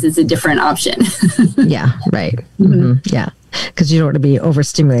ambient noise is a different option. Yeah. Right. Yeah. Because you don't want to be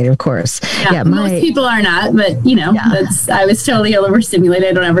overstimulated, of course. Yeah, most people are not, but I was totally overstimulated.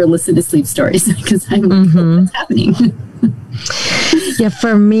 I don't ever listen to sleep stories because I'm what's happening. Yeah,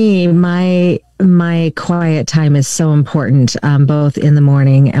 for me, my quiet time is so important, both in the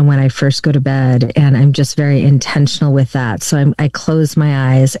morning and when I first go to bed, and I'm just very intentional with that. So I close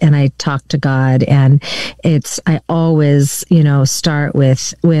my eyes and I talk to God, and I always, start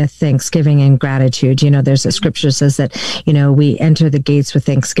with thanksgiving and gratitude. There's a scripture that says that, we enter the gates with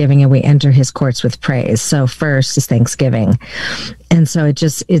thanksgiving and we enter his courts with praise. So first is thanksgiving. And so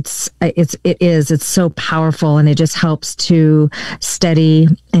it's so powerful, and it just helps to steady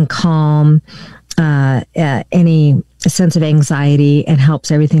and calm any sense of anxiety, and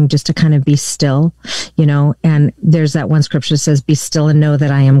helps everything just to kind of be still, and there's that one scripture that says, be still and know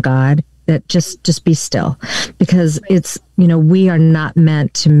that I am God. That just be still, because it's, we are not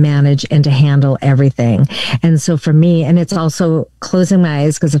meant to manage and to handle everything. And so for me, and it's also closing my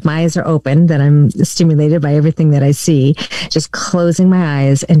eyes, because if my eyes are open, then I'm stimulated by everything that I see. Just closing my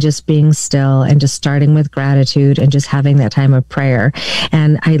eyes and just being still and just starting with gratitude and just having that time of prayer.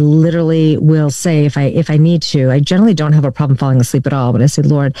 And I literally will say, if I need to, I generally don't have a problem falling asleep at all, but I say,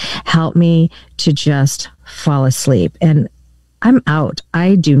 Lord, help me to just fall asleep. And I'm out.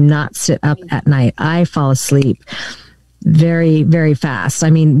 I do not sit up at night. I fall asleep very, very fast.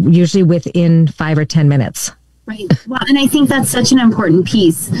 I mean, usually within 5 or 10 minutes. Right. Well, and I think that's such an important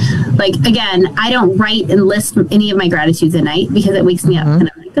piece. Like, again, I don't write and list any of my gratitudes at night because it wakes me up.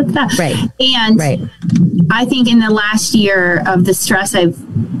 And I'm like, that's that. Right. And I think in the last year of the stress I've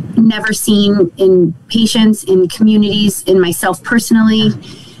never seen in patients, in communities, in myself personally,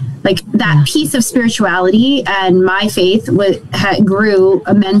 like that piece of spirituality and my faith grew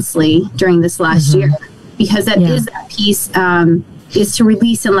immensely during this last year, because that is that piece is to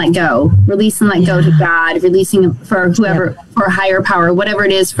release and let go to God, releasing for whoever, for a higher power, whatever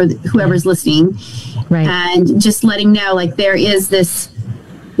it is for whoever's listening. Right. And just letting know, like, there is this,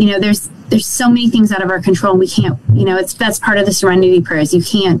 there's so many things out of our control. And we can't, that's part of the serenity prayers. You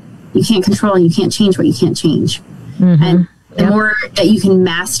can't control and you can't change what you can't change. And the more that you can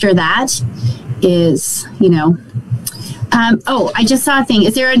master that is, I just saw a thing.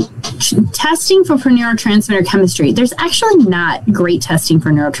 Is there a testing for neurotransmitter chemistry? There's actually not great testing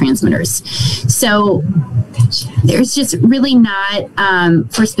for neurotransmitters. So there's just really not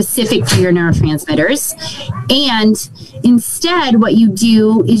for specific for your neurotransmitters. And instead, what you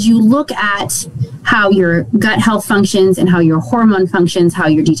do is you look at how your gut health functions and how your hormone functions, how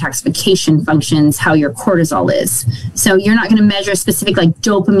your detoxification functions, how your cortisol is. So you're not going to measure specific like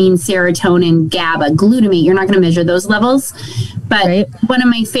dopamine, serotonin, GABA, glutamate. You're not going to measure those levels. But one of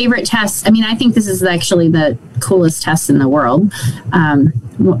my favorite tests, I think this is actually the coolest test in the world,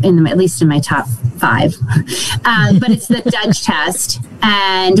 at least in my top 5. But it's the Dutch test.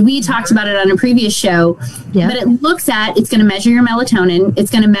 And we talked about it on a previous show. But it looks at, it's going to measure your melatonin.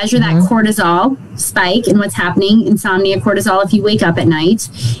 It's going to measure that cortisol spike and what's happening, insomnia, cortisol, if you wake up at night.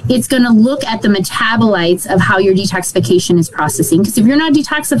 It's going to look at the metabolites of how your detoxification is processing. Because if you're not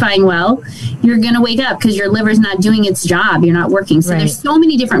detoxifying well, you're going to wake up because your liver's not doing its job. You're not working. So there's so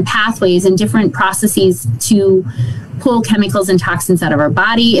many different pathways and different processes to pull chemicals and toxins out of our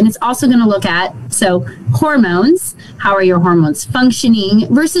body. And it's also going to look at, hormones. How are your hormones functioning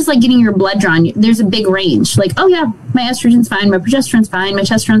versus like getting your blood drawn? There's a big range. Like, oh yeah, my estrogen's fine, my progesterone's fine, my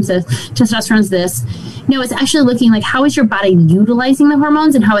testosterone's this. No, it's actually looking like, how is your body utilizing the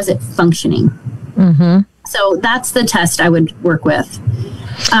hormones and how is it functioning? So that's the test I would work with.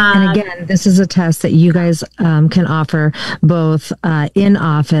 And again, this is a test that you guys can offer both in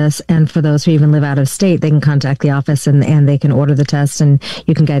office, and for those who even live out of state, they can contact the office and they can order the test and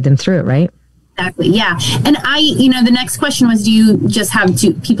you can guide them through it, right? Exactly. Yeah. And the next question was, do you just have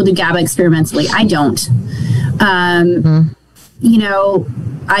people do GABA experimentally? I don't.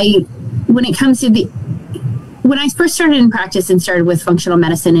 When it comes to when I first started in practice and started with functional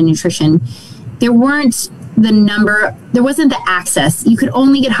medicine and nutrition, there wasn't the access. You could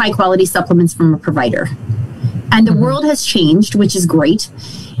only get high quality supplements from a provider. And the world has changed, which is great.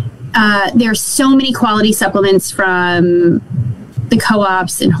 There are so many quality supplements from the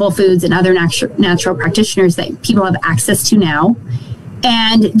co-ops and Whole Foods and other natural practitioners that people have access to now.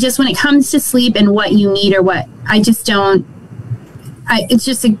 And just when it comes to sleep and what you need or what, it's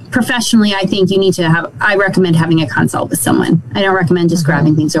just professionally, I think you need to I recommend having a consult with someone. I don't recommend just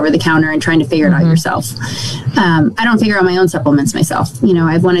grabbing things over the counter and trying to figure it out yourself. I don't figure out my own supplements myself. You know,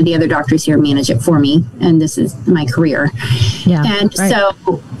 I have one of the other doctors here manage it for me, and this is my career. Yeah. And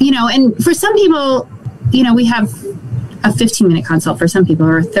so, you know, and for some people, you know, we have a 15-minute consult for some people,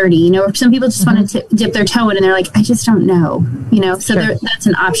 or 30, you know, or some people just want to dip their toe in and they're like, I just don't know, you know, so that's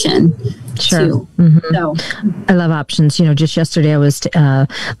an option. Too. So I love options. You know, just yesterday I was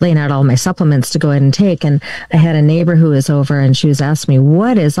laying out all my supplements to go ahead and take, and I had a neighbor who was over and she was asking me,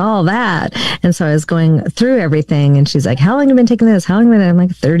 what is all that? And so I was going through everything and she's like, how long have you been taking this? How long have you been? I'm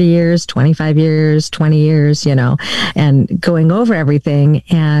like 30 years, 25 years, 20 years, you know, and going over everything.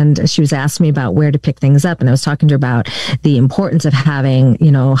 And she was asking me about where to pick things up. And I was talking to her about the importance of having,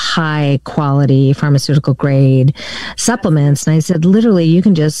 you know, high quality pharmaceutical grade supplements. And I said, literally, you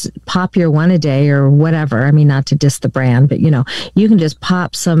can just pop your one a day or whatever. I mean, not to diss the brand, but you know, you can just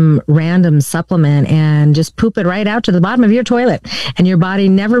pop some random supplement and just poop it right out to the bottom of your toilet, and your body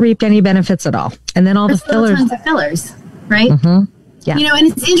never reaped any benefits at all. And then all the fillers, tons of fillers, right? Yeah. You know,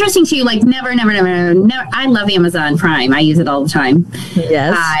 and it's interesting too, like never. I love Amazon Prime. I use it all the time.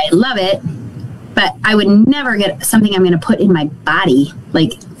 Yes. I love it, but I would never get something I'm going to put in my body,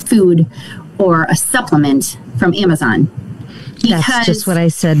 like food or a supplement from Amazon. That's just what I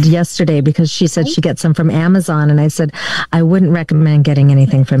said yesterday, because she said she gets them from Amazon. And I said, I wouldn't recommend getting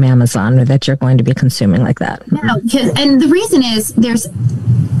anything from Amazon or that you're going to be consuming like that. No, and the reason is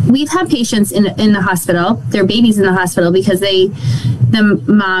we've had patients in the hospital, their babies in the hospital, because the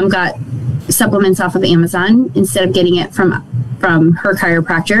mom got supplements off of Amazon instead of getting it from her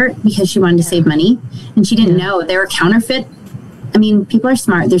chiropractor because she wanted to save money. And she didn't know they were counterfeit. I mean, people are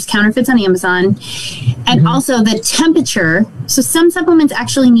smart. There's counterfeits on Amazon. And also the temperature. So some supplements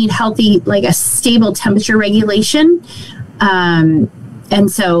actually need healthy, like a stable temperature regulation. And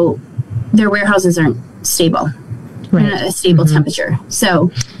so their warehouses aren't stable. Right. They're not a stable temperature.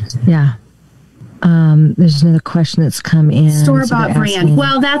 So, yeah. There's another question that's come in. Store-bought brand.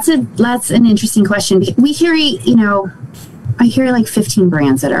 Well, that's an interesting question. We carry, you know, I carry like 15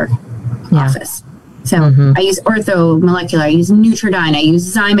 brands at our office. So I use Ortho Molecular, I use Nutridyne, I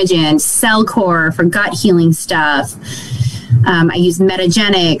use Zymogen, Cellcore for gut healing stuff. I use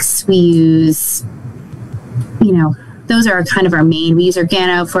Metagenics. We use, you know, those are kind of our main. We use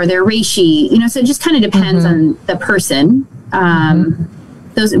Organo for their reishi, you know, so it just kind of depends on the person.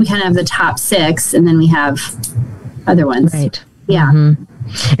 Those, we kind of have the top 6, and then we have other ones. Right. Yeah.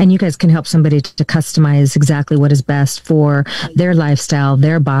 And you guys can help somebody to customize exactly what is best for their lifestyle,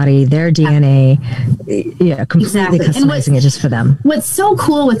 their body, their DNA. Yeah, completely customizing it just for them. What's so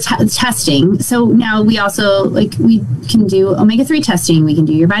cool with testing, so now we also, like, we can do omega-3 testing, we can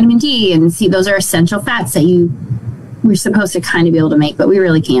do your vitamin D, and see those are essential fats that we're supposed to kind of be able to make, but we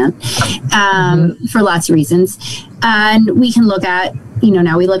really can't for lots of reasons. And we can look at, you know,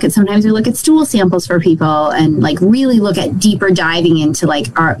 now sometimes we look at stool samples for people and like really look at deeper diving into like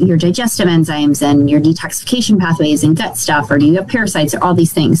your digestive enzymes and your detoxification pathways and gut stuff, or do you have parasites, or all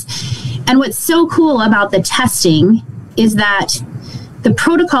these things. And what's so cool about the testing is that the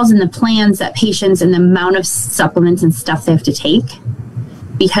protocols and the plans that patients and the amount of supplements and stuff they have to take,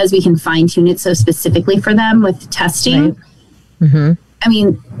 because we can fine tune it so specifically for them with testing. Right. I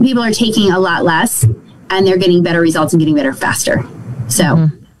mean, people are taking a lot less and they're getting better results and getting better faster. So,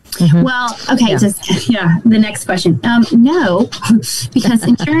 well, okay, the next question. No, because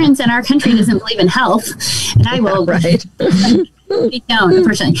insurance in our country doesn't believe in health, and I will be known,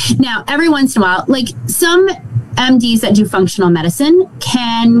 unfortunately. Now, every once in a while, like some MDs that do functional medicine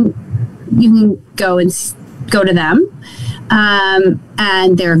you can go to them.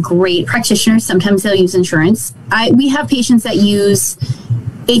 And they're great practitioners. Sometimes they'll use insurance. We have patients that use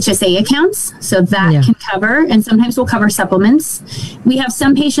HSA accounts, so that can cover, and sometimes we'll cover supplements. We have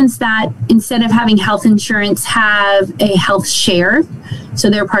some patients that instead of having health insurance have a health share.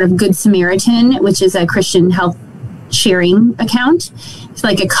 So they're part of Good Samaritan, which is a Christian health sharing account. It's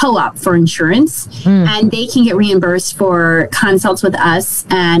like a co-op for insurance, and they can get reimbursed for consults with us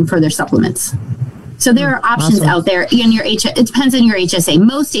and for their supplements. So there are options out there in your it depends on your HSA.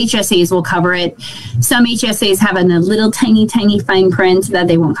 Most HSAs will cover it. Some HSAs have a little tiny fine print that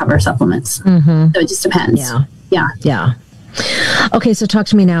they won't cover supplements. So it just depends. Yeah. Okay, so talk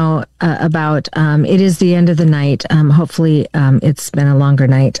to me now about it is the end of the night. Hopefully it's been a longer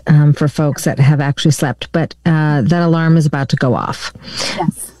night for folks that have actually slept, but that alarm is about to go off.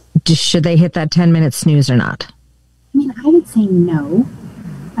 Yes. Should they hit that 10-minute snooze or not? I mean, I would say no.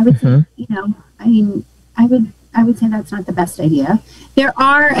 I would say, I would say that's not the best idea. There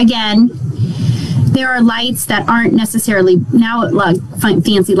are lights that aren't necessarily now like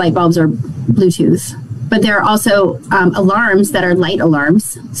fancy light bulbs or Bluetooth, but there are also alarms that are light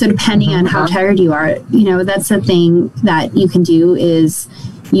alarms. So depending on how tired you are, that's the thing that you can do is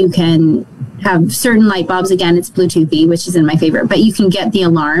you can have certain light bulbs. Again, it's Bluetoothy, which isn't my favorite, but you can get the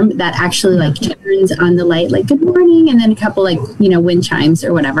alarm that actually like turns on the light, like good morning, and then a couple like, wind chimes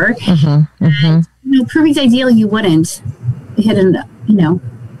or whatever. And, perfect ideal, you wouldn't hit a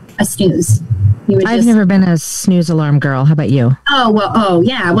snooze. I've never been a snooze alarm girl. How about you?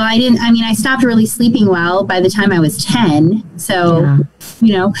 Yeah. Well, I stopped really sleeping well by the time I was 10. So, and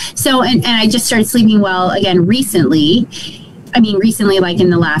I just started sleeping well again recently. Recently, like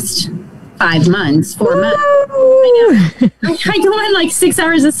in the last 4 months. I go on like 6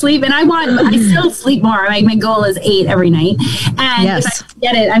 hours of sleep, and I still sleep more. Like my goal is 8 every night. And if I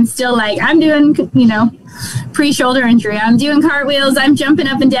get it, I'm still like, I'm doing, pre-shoulder injury. I'm doing cartwheels. I'm jumping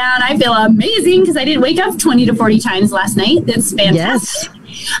up and down. I feel amazing because I didn't wake up 20 to 40 times last night. It's fantastic.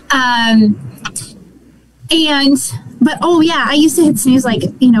 I used to hit snooze like,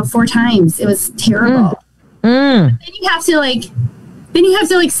 4 times. It was terrible. Then you have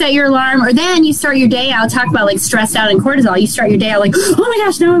to set your alarm, or then you start your day out. Talk about like stressed out and cortisol. You start your day out like, oh my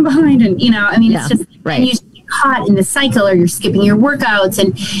gosh, now I'm behind. And, it's just, and you get caught in the cycle, or you're skipping your workouts.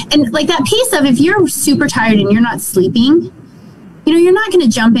 And like that piece of, if you're super tired and you're not sleeping, you're not going to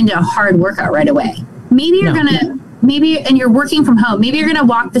jump into a hard workout right away. Maybe you're and you're working from home. Maybe you're going to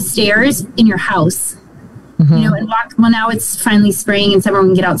walk the stairs in your house. And walk. Well, now it's finally spring and everyone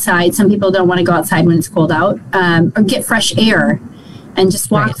can get outside. Some people don't want to go outside when it's cold out, or get fresh air and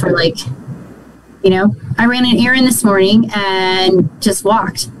just walk for like, I ran an errand this morning and just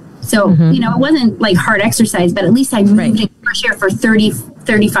walked. So, it wasn't like hard exercise, but at least I moved in fresh air for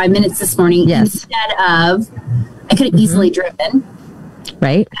 35 minutes this morning instead of, I could have easily driven.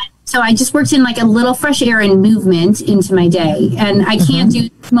 Right. So I just worked in like a little fresh air and movement into my day. And I can't do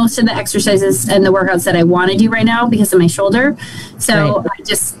most of the exercises and the workouts that I want to do right now because of my shoulder. So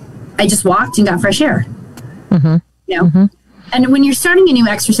I just walked and got fresh air. And when you're starting a new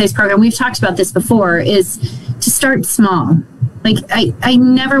exercise program, we've talked about this before, is to start small. Like I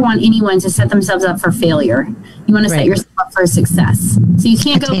never want anyone to set themselves up for failure. You want to set yourself up for success. So you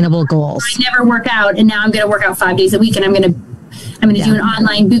can't attainable goals. I never work out, and now I'm going to work out 5 days a week, and I'm going to do an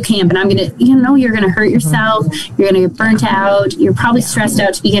online boot camp, and I'm going to, you're going to hurt yourself. You're going to get burnt out. You're probably stressed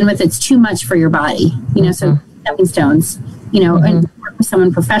out to begin with. It's too much for your body, so stepping stones, and work with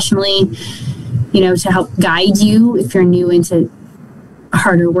someone professionally, to help guide you if you're new into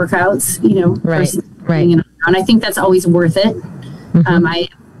harder workouts, versus and I think that's always worth it.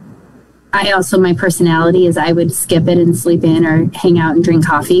 I also, my personality is I would skip it and sleep in or hang out and drink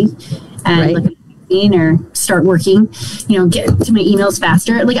coffee and look at or start working, get to my emails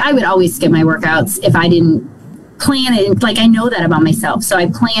faster. Like I would always skip my workouts if I didn't plan it. Like I know that about myself. So I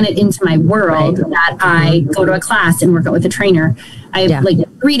plan it into my world that I go to a class and work out with a trainer. I have like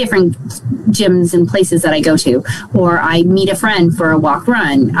 3 different gyms and places that I go to, or I meet a friend for a walk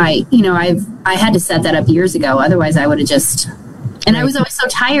run. I had to set that up years ago. Otherwise I would have just, and I was always so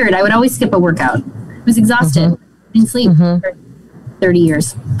tired. I would always skip a workout. I was exhausted. Didn't sleep for 30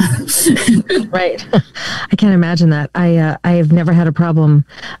 years. Right. I can't imagine that. I have never had a problem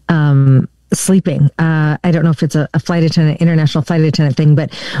sleeping. I don't know if it's a flight attendant, international flight attendant thing,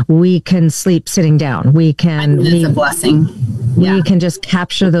 but we can sleep sitting down. It's a blessing. We can just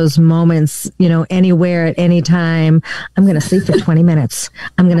capture those moments, anywhere at any time. I'm going to sleep for 20 minutes.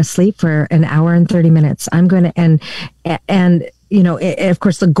 I'm going to sleep for an hour and 30 minutes. I'm going to, and of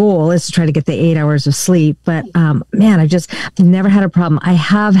course the goal is to try to get the 8 hours of sleep, but man, I've never had a problem. I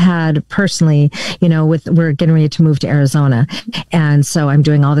have had personally, we're getting ready to move to Arizona. And so I'm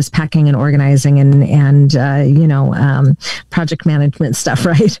doing all this packing and organizing and project management stuff.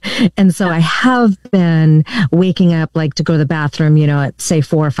 Right. And so I have been waking up like to go to the bathroom, at say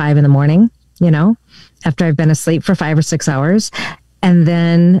 4 or 5 in the morning, after I've been asleep for 5 or 6 hours. and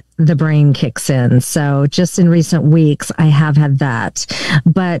then the brain kicks in. So just in recent weeks, I have had that,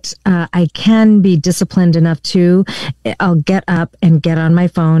 but I can be disciplined enough to, I'll get up and get on my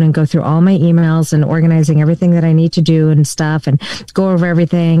phone and go through all my emails and organizing everything that I need to do and stuff and go over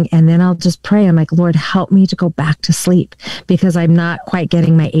everything. And then I'll just pray. I'm like, Lord, help me to go back to sleep because I'm not quite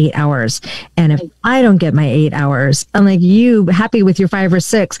getting my 8 hours. And if I don't get my 8 hours, unlike you, happy with your 5 or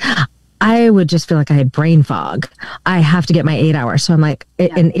 6, I would just feel like I had brain fog. I have to get my 8 hours. So I'm like,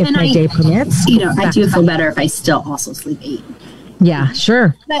 and if my day permits, I do feel better if I still also sleep 8. Yeah,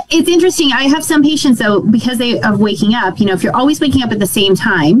 sure. But it's interesting. I have some patients though, because of waking up, if you're always waking up at the same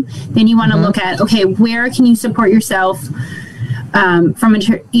time, then you want to look at, okay, where can you support yourself from,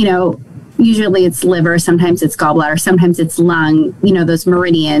 usually it's liver, sometimes it's gallbladder, sometimes it's lung, those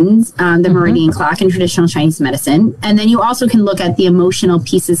meridians, the meridian clock in traditional Chinese medicine. And then you also can look at the emotional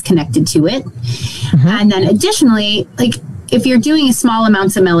pieces connected to it. And then additionally, like if you're doing small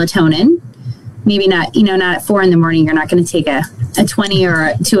amounts of melatonin, maybe not, not at 4 a.m, you're not going to take a 20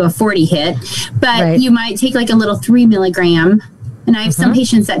 or to a 40 hit, but you might take like a little 3 milligram. And I have some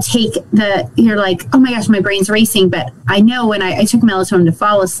patients that take you're like, oh my gosh, my brain's racing. But I know when I took melatonin to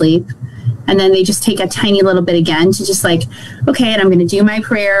fall asleep, and then they just take a tiny little bit again to just like, okay, and I'm going to do my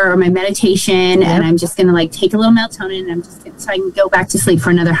prayer or my meditation, and I'm just going to like take a little melatonin, and so I can go back to sleep for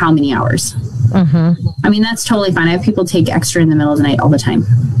another how many hours. I mean, that's totally fine. I have people take extra in the middle of the night all the time.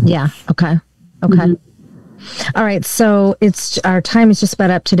 Yeah. Okay. All right. So our time is just about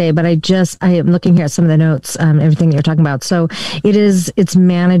up today, but I am looking here at some of the notes, everything that you're talking about. So it's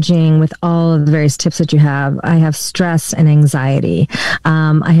managing with all of the various tips that you have. I have stress and anxiety.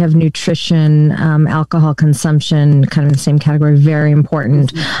 I have nutrition, alcohol consumption, kind of in the same category, very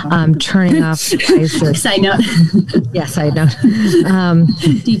important. Turning off devices. Side note. Yes, side note.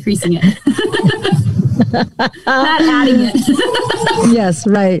 Decreasing it. Not adding it. Yes,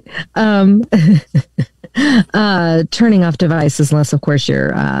 right. Turning off devices unless of course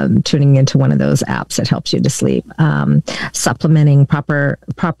you're tuning into one of those apps that helps you to sleep, supplementing proper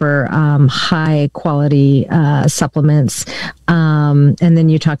high quality supplements, and then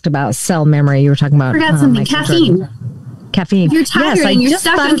you talked about cell memory. You were talking about something, caffeine. If you're tired and you're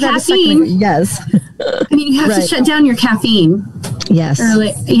stuck on caffeine, yes. I mean, you have to shut down your caffeine. Yes.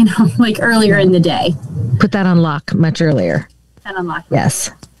 Early, like earlier in the day. Put that on lock much earlier.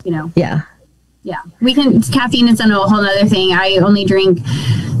 Yes. Yeah. Yeah. Caffeine is a whole other thing. I only drink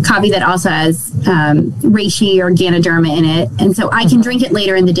coffee that also has reishi or Ganoderma in it. And so I can drink it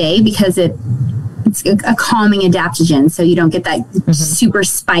later in the day because it's a calming adaptogen. So you don't get that super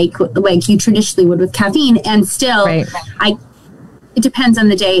spike like you traditionally would with caffeine. And still, it depends on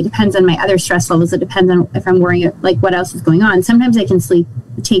the day. It depends on my other stress levels. It depends on if I'm worrying like what else is going on. Sometimes I can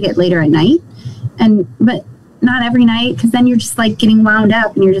take it later at night, but not every night, because then you're just like getting wound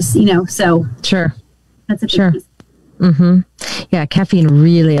up and you're just, so. Sure. That's a big piece. Yeah, caffeine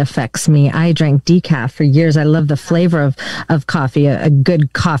really affects me. I drank decaf for years. I love the flavor of coffee, a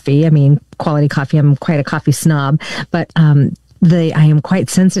good coffee. I mean, quality coffee. I'm quite a coffee snob, but I am quite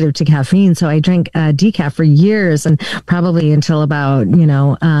sensitive to caffeine. So I drank decaf for years, and probably until about,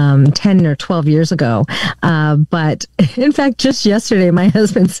 10 or 12 years ago. But in fact, just yesterday, my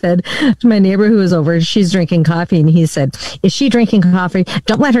husband said to my neighbor who was over, she's drinking coffee. And he said, is she drinking coffee?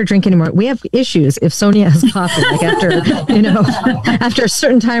 Don't let her drink anymore. We have issues if Sonia has coffee, like after, after a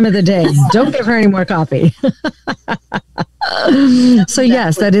certain time of the day, don't give her any more coffee. So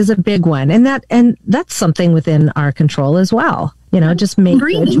yes, that is a big one. And that's something within our control as well. Just make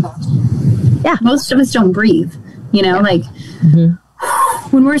breathing. Yeah. Most of us don't breathe, like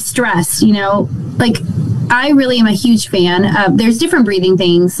when we're stressed, like I really am a huge fan of, there's different breathing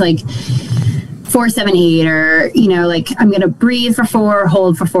things like 4-7-8, or like I'm going to breathe for 4,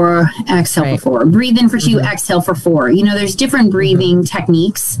 hold for 4, exhale for 4, breathe in for 2, exhale for 4. There's different breathing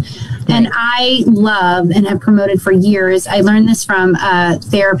techniques. And I love and have promoted for years. I learned this from a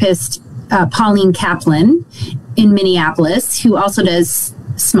therapist, Pauline Kaplan in Minneapolis, who also does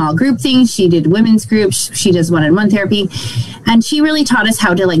small group things. She did women's groups. She does one-on-one therapy. And she really taught us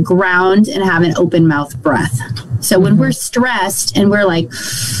how to like ground and have an open mouth breath. So when we're stressed and we're like,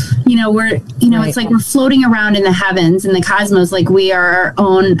 it's like we're floating around in the heavens and the cosmos, like we are our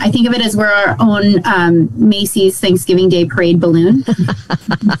own, I think of it as we're our own Macy's Thanksgiving Day parade balloon.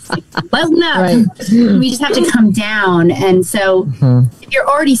 Well, no, we just have to come down. And so if you're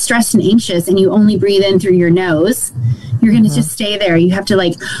already stressed and anxious and you only breathe in through your nose, you're going to just stay there. You have to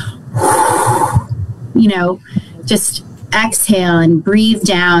like, just exhale and breathe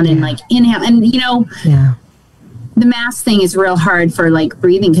down and like inhale. And, the mask thing is real hard for like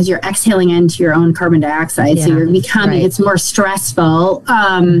breathing because you're exhaling into your own carbon dioxide. So you're becoming, it's more stressful.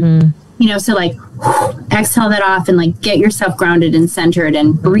 You know, so like exhale that off and like get yourself grounded and centered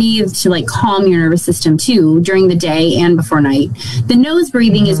and breathe to like calm your nervous system too during the day and before night. The nose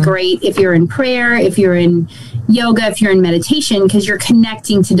breathing is great if you're in prayer, if you're in yoga, if you're in meditation, because you're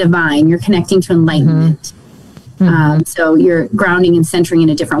connecting to divine, you're connecting to enlightenment. So you're grounding and centering in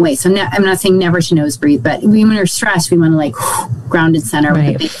a different way. So I'm not saying never to nose breathe, but when we're stressed, we want to like ground and center with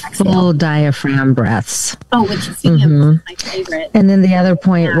a big exhale. Full diaphragm breaths. Oh, which is my favorite. And then the other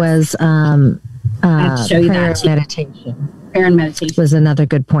point was I have to show you prayer that and meditation. Prayer and meditation Was another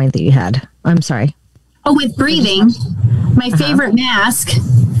good point that you had. I'm sorry. Oh, with breathing, my favorite mask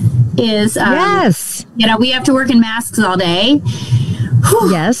is yes. You know, we have to work in masks all day.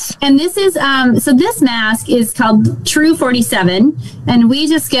 Whew. Yes. And this is so this mask is called True 47, and we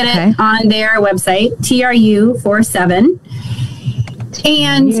just get it on their website, TRU47.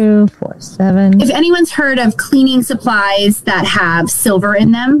 And 47. If anyone's heard of cleaning supplies that have silver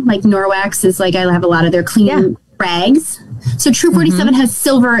in them, like Norwex is like, I have a lot of their cleaning rags. So True 47 has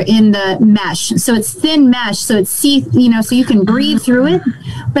silver in the mesh. So it's thin mesh. So it's so you can breathe through it,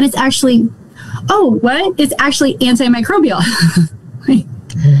 but it's actually, it's actually antimicrobial.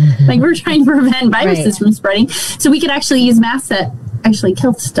 Like we're trying to prevent viruses from spreading. So we could actually use masks that actually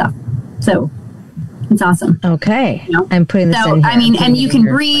kill stuff. So it's awesome. Okay. You know? I'm putting this in here. I mean, and you can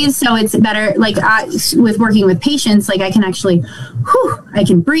breathe. So it's better. Like with working with patients, like I can actually, I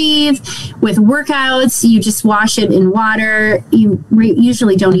can breathe. With workouts, you just wash it in water. You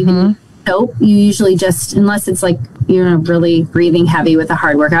usually don't even use soap. You usually just, unless it's like you're really breathing heavy with a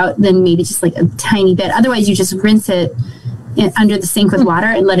hard workout, then maybe just like a tiny bit. Otherwise, you just rinse it under the sink with water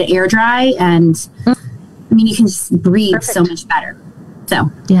and let it air dry. And I mean, you can just breathe so much better. So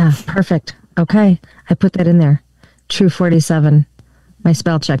yeah, perfect. Okay. I put that in there. True 47. My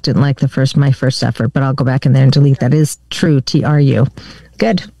spell check didn't like my first effort, but I'll go back in there and delete. That is true. TRU.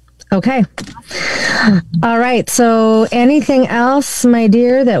 Good. Okay. All right. So anything else, my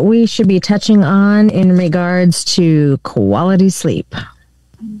dear, that we should be touching on in regards to quality sleep? I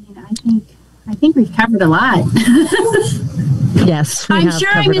mean, I think we've covered a lot. Yes, I'm sure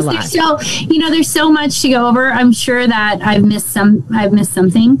I missed it. So, there's so much to go over. I'm sure that I've missed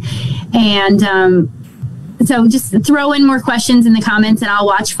something. And so just throw in more questions in the comments and I'll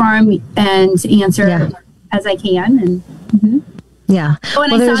watch for them and answer as I can. And yeah.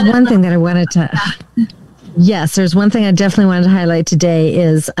 Well, there's one thing that I wanted to... Yes, there's one thing I definitely wanted to highlight today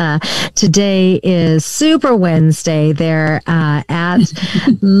is Super Wednesday there at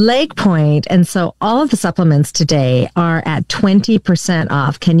Lake Point. And so all of the supplements today are at 20%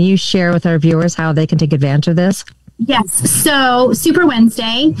 off. Can you share with our viewers how they can take advantage of this? Yes. So Super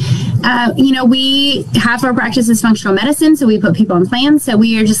Wednesday, we have our practice as functional medicine. So we put people on plans. So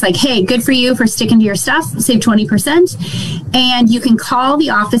we are just like, hey, good for you for sticking to your stuff. Save 20%. And you can call the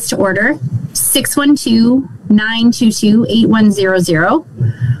office to order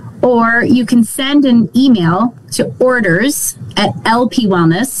 612-922-8100. Or you can send an email to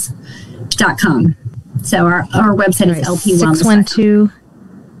orders@lpwellness.com. So our website is lpwellness.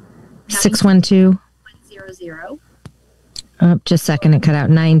 612. Oh, just a second, it cut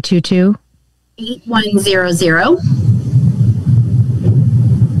out. 922 8100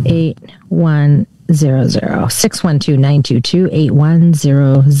 8100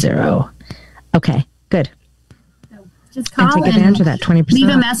 612-922-8100. Okay, good. Just call and take advantage of that 20%. Leave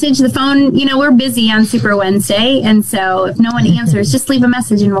a message. The phone, we're busy on Super Wednesday, and so if no one answers, just leave a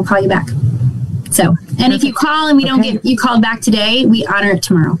message and we'll call you back. So, and if you call and we don't get you called back today, we honor it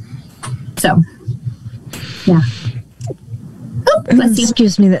tomorrow. So, yeah.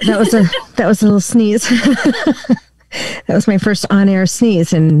 Excuse me. That was a little sneeze. That was my first on-air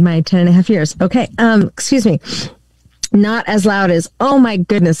sneeze in my 10.5 years. Okay. Excuse me. Not as loud as, oh my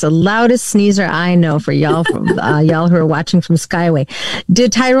goodness, the loudest sneezer I know for y'all from y'all who are watching from Skyway.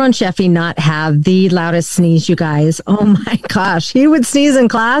 Did Tyrone Sheffy not have the loudest sneeze, you guys? Oh my gosh. He would sneeze in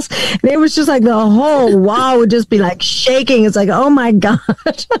class and it was just like the whole wall would just be like shaking. It's like, oh my gosh.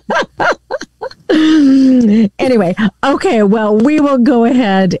 Anyway, okay, well, we will go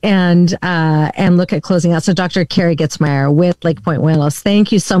ahead and look at closing out. So Dr. Carrie Getzmeyer with Lake Point Wellness,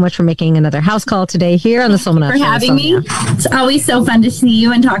 thank you so much for making another house call today here on the Soul for having me. It's always so fun to see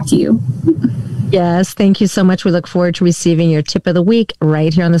you and talk to you. Yes, thank you so much. We look forward to receiving your tip of the week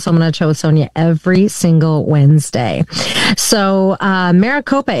right here on the Soul Show with Sonia every single Wednesday. So,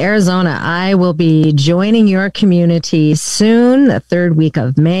 Maricopa, Arizona, I will be joining your community soon, the third week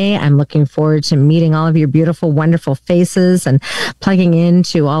of May. I'm looking forward to meeting all of your beautiful, wonderful faces and plugging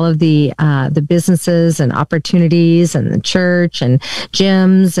into all of the businesses and opportunities and the church and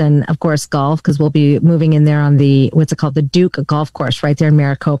gyms and, of course, golf, because we'll be moving in there on the, what's it called, the Duke Golf Course right there in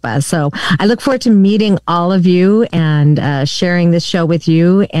Maricopa. So I look forward to meeting all of you and sharing this show with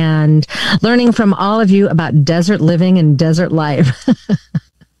you and learning from all of you about desert living and desert life.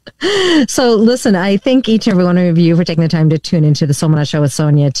 So listen, I thank each and every one of you for taking the time to tune into the Soul Show with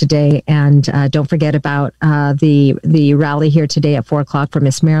Sonia today. And don't forget about the rally here today at 4:00 for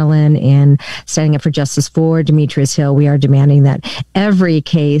Miss Marilyn in Standing Up for Justice for Demetrius Hill. We are demanding that every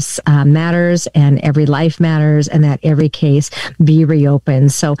case matters and every life matters and that every case be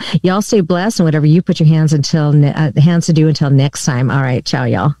reopened. So y'all stay blessed and whatever you put your hands to do until next time. All right. Ciao,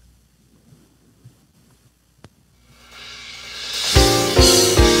 y'all.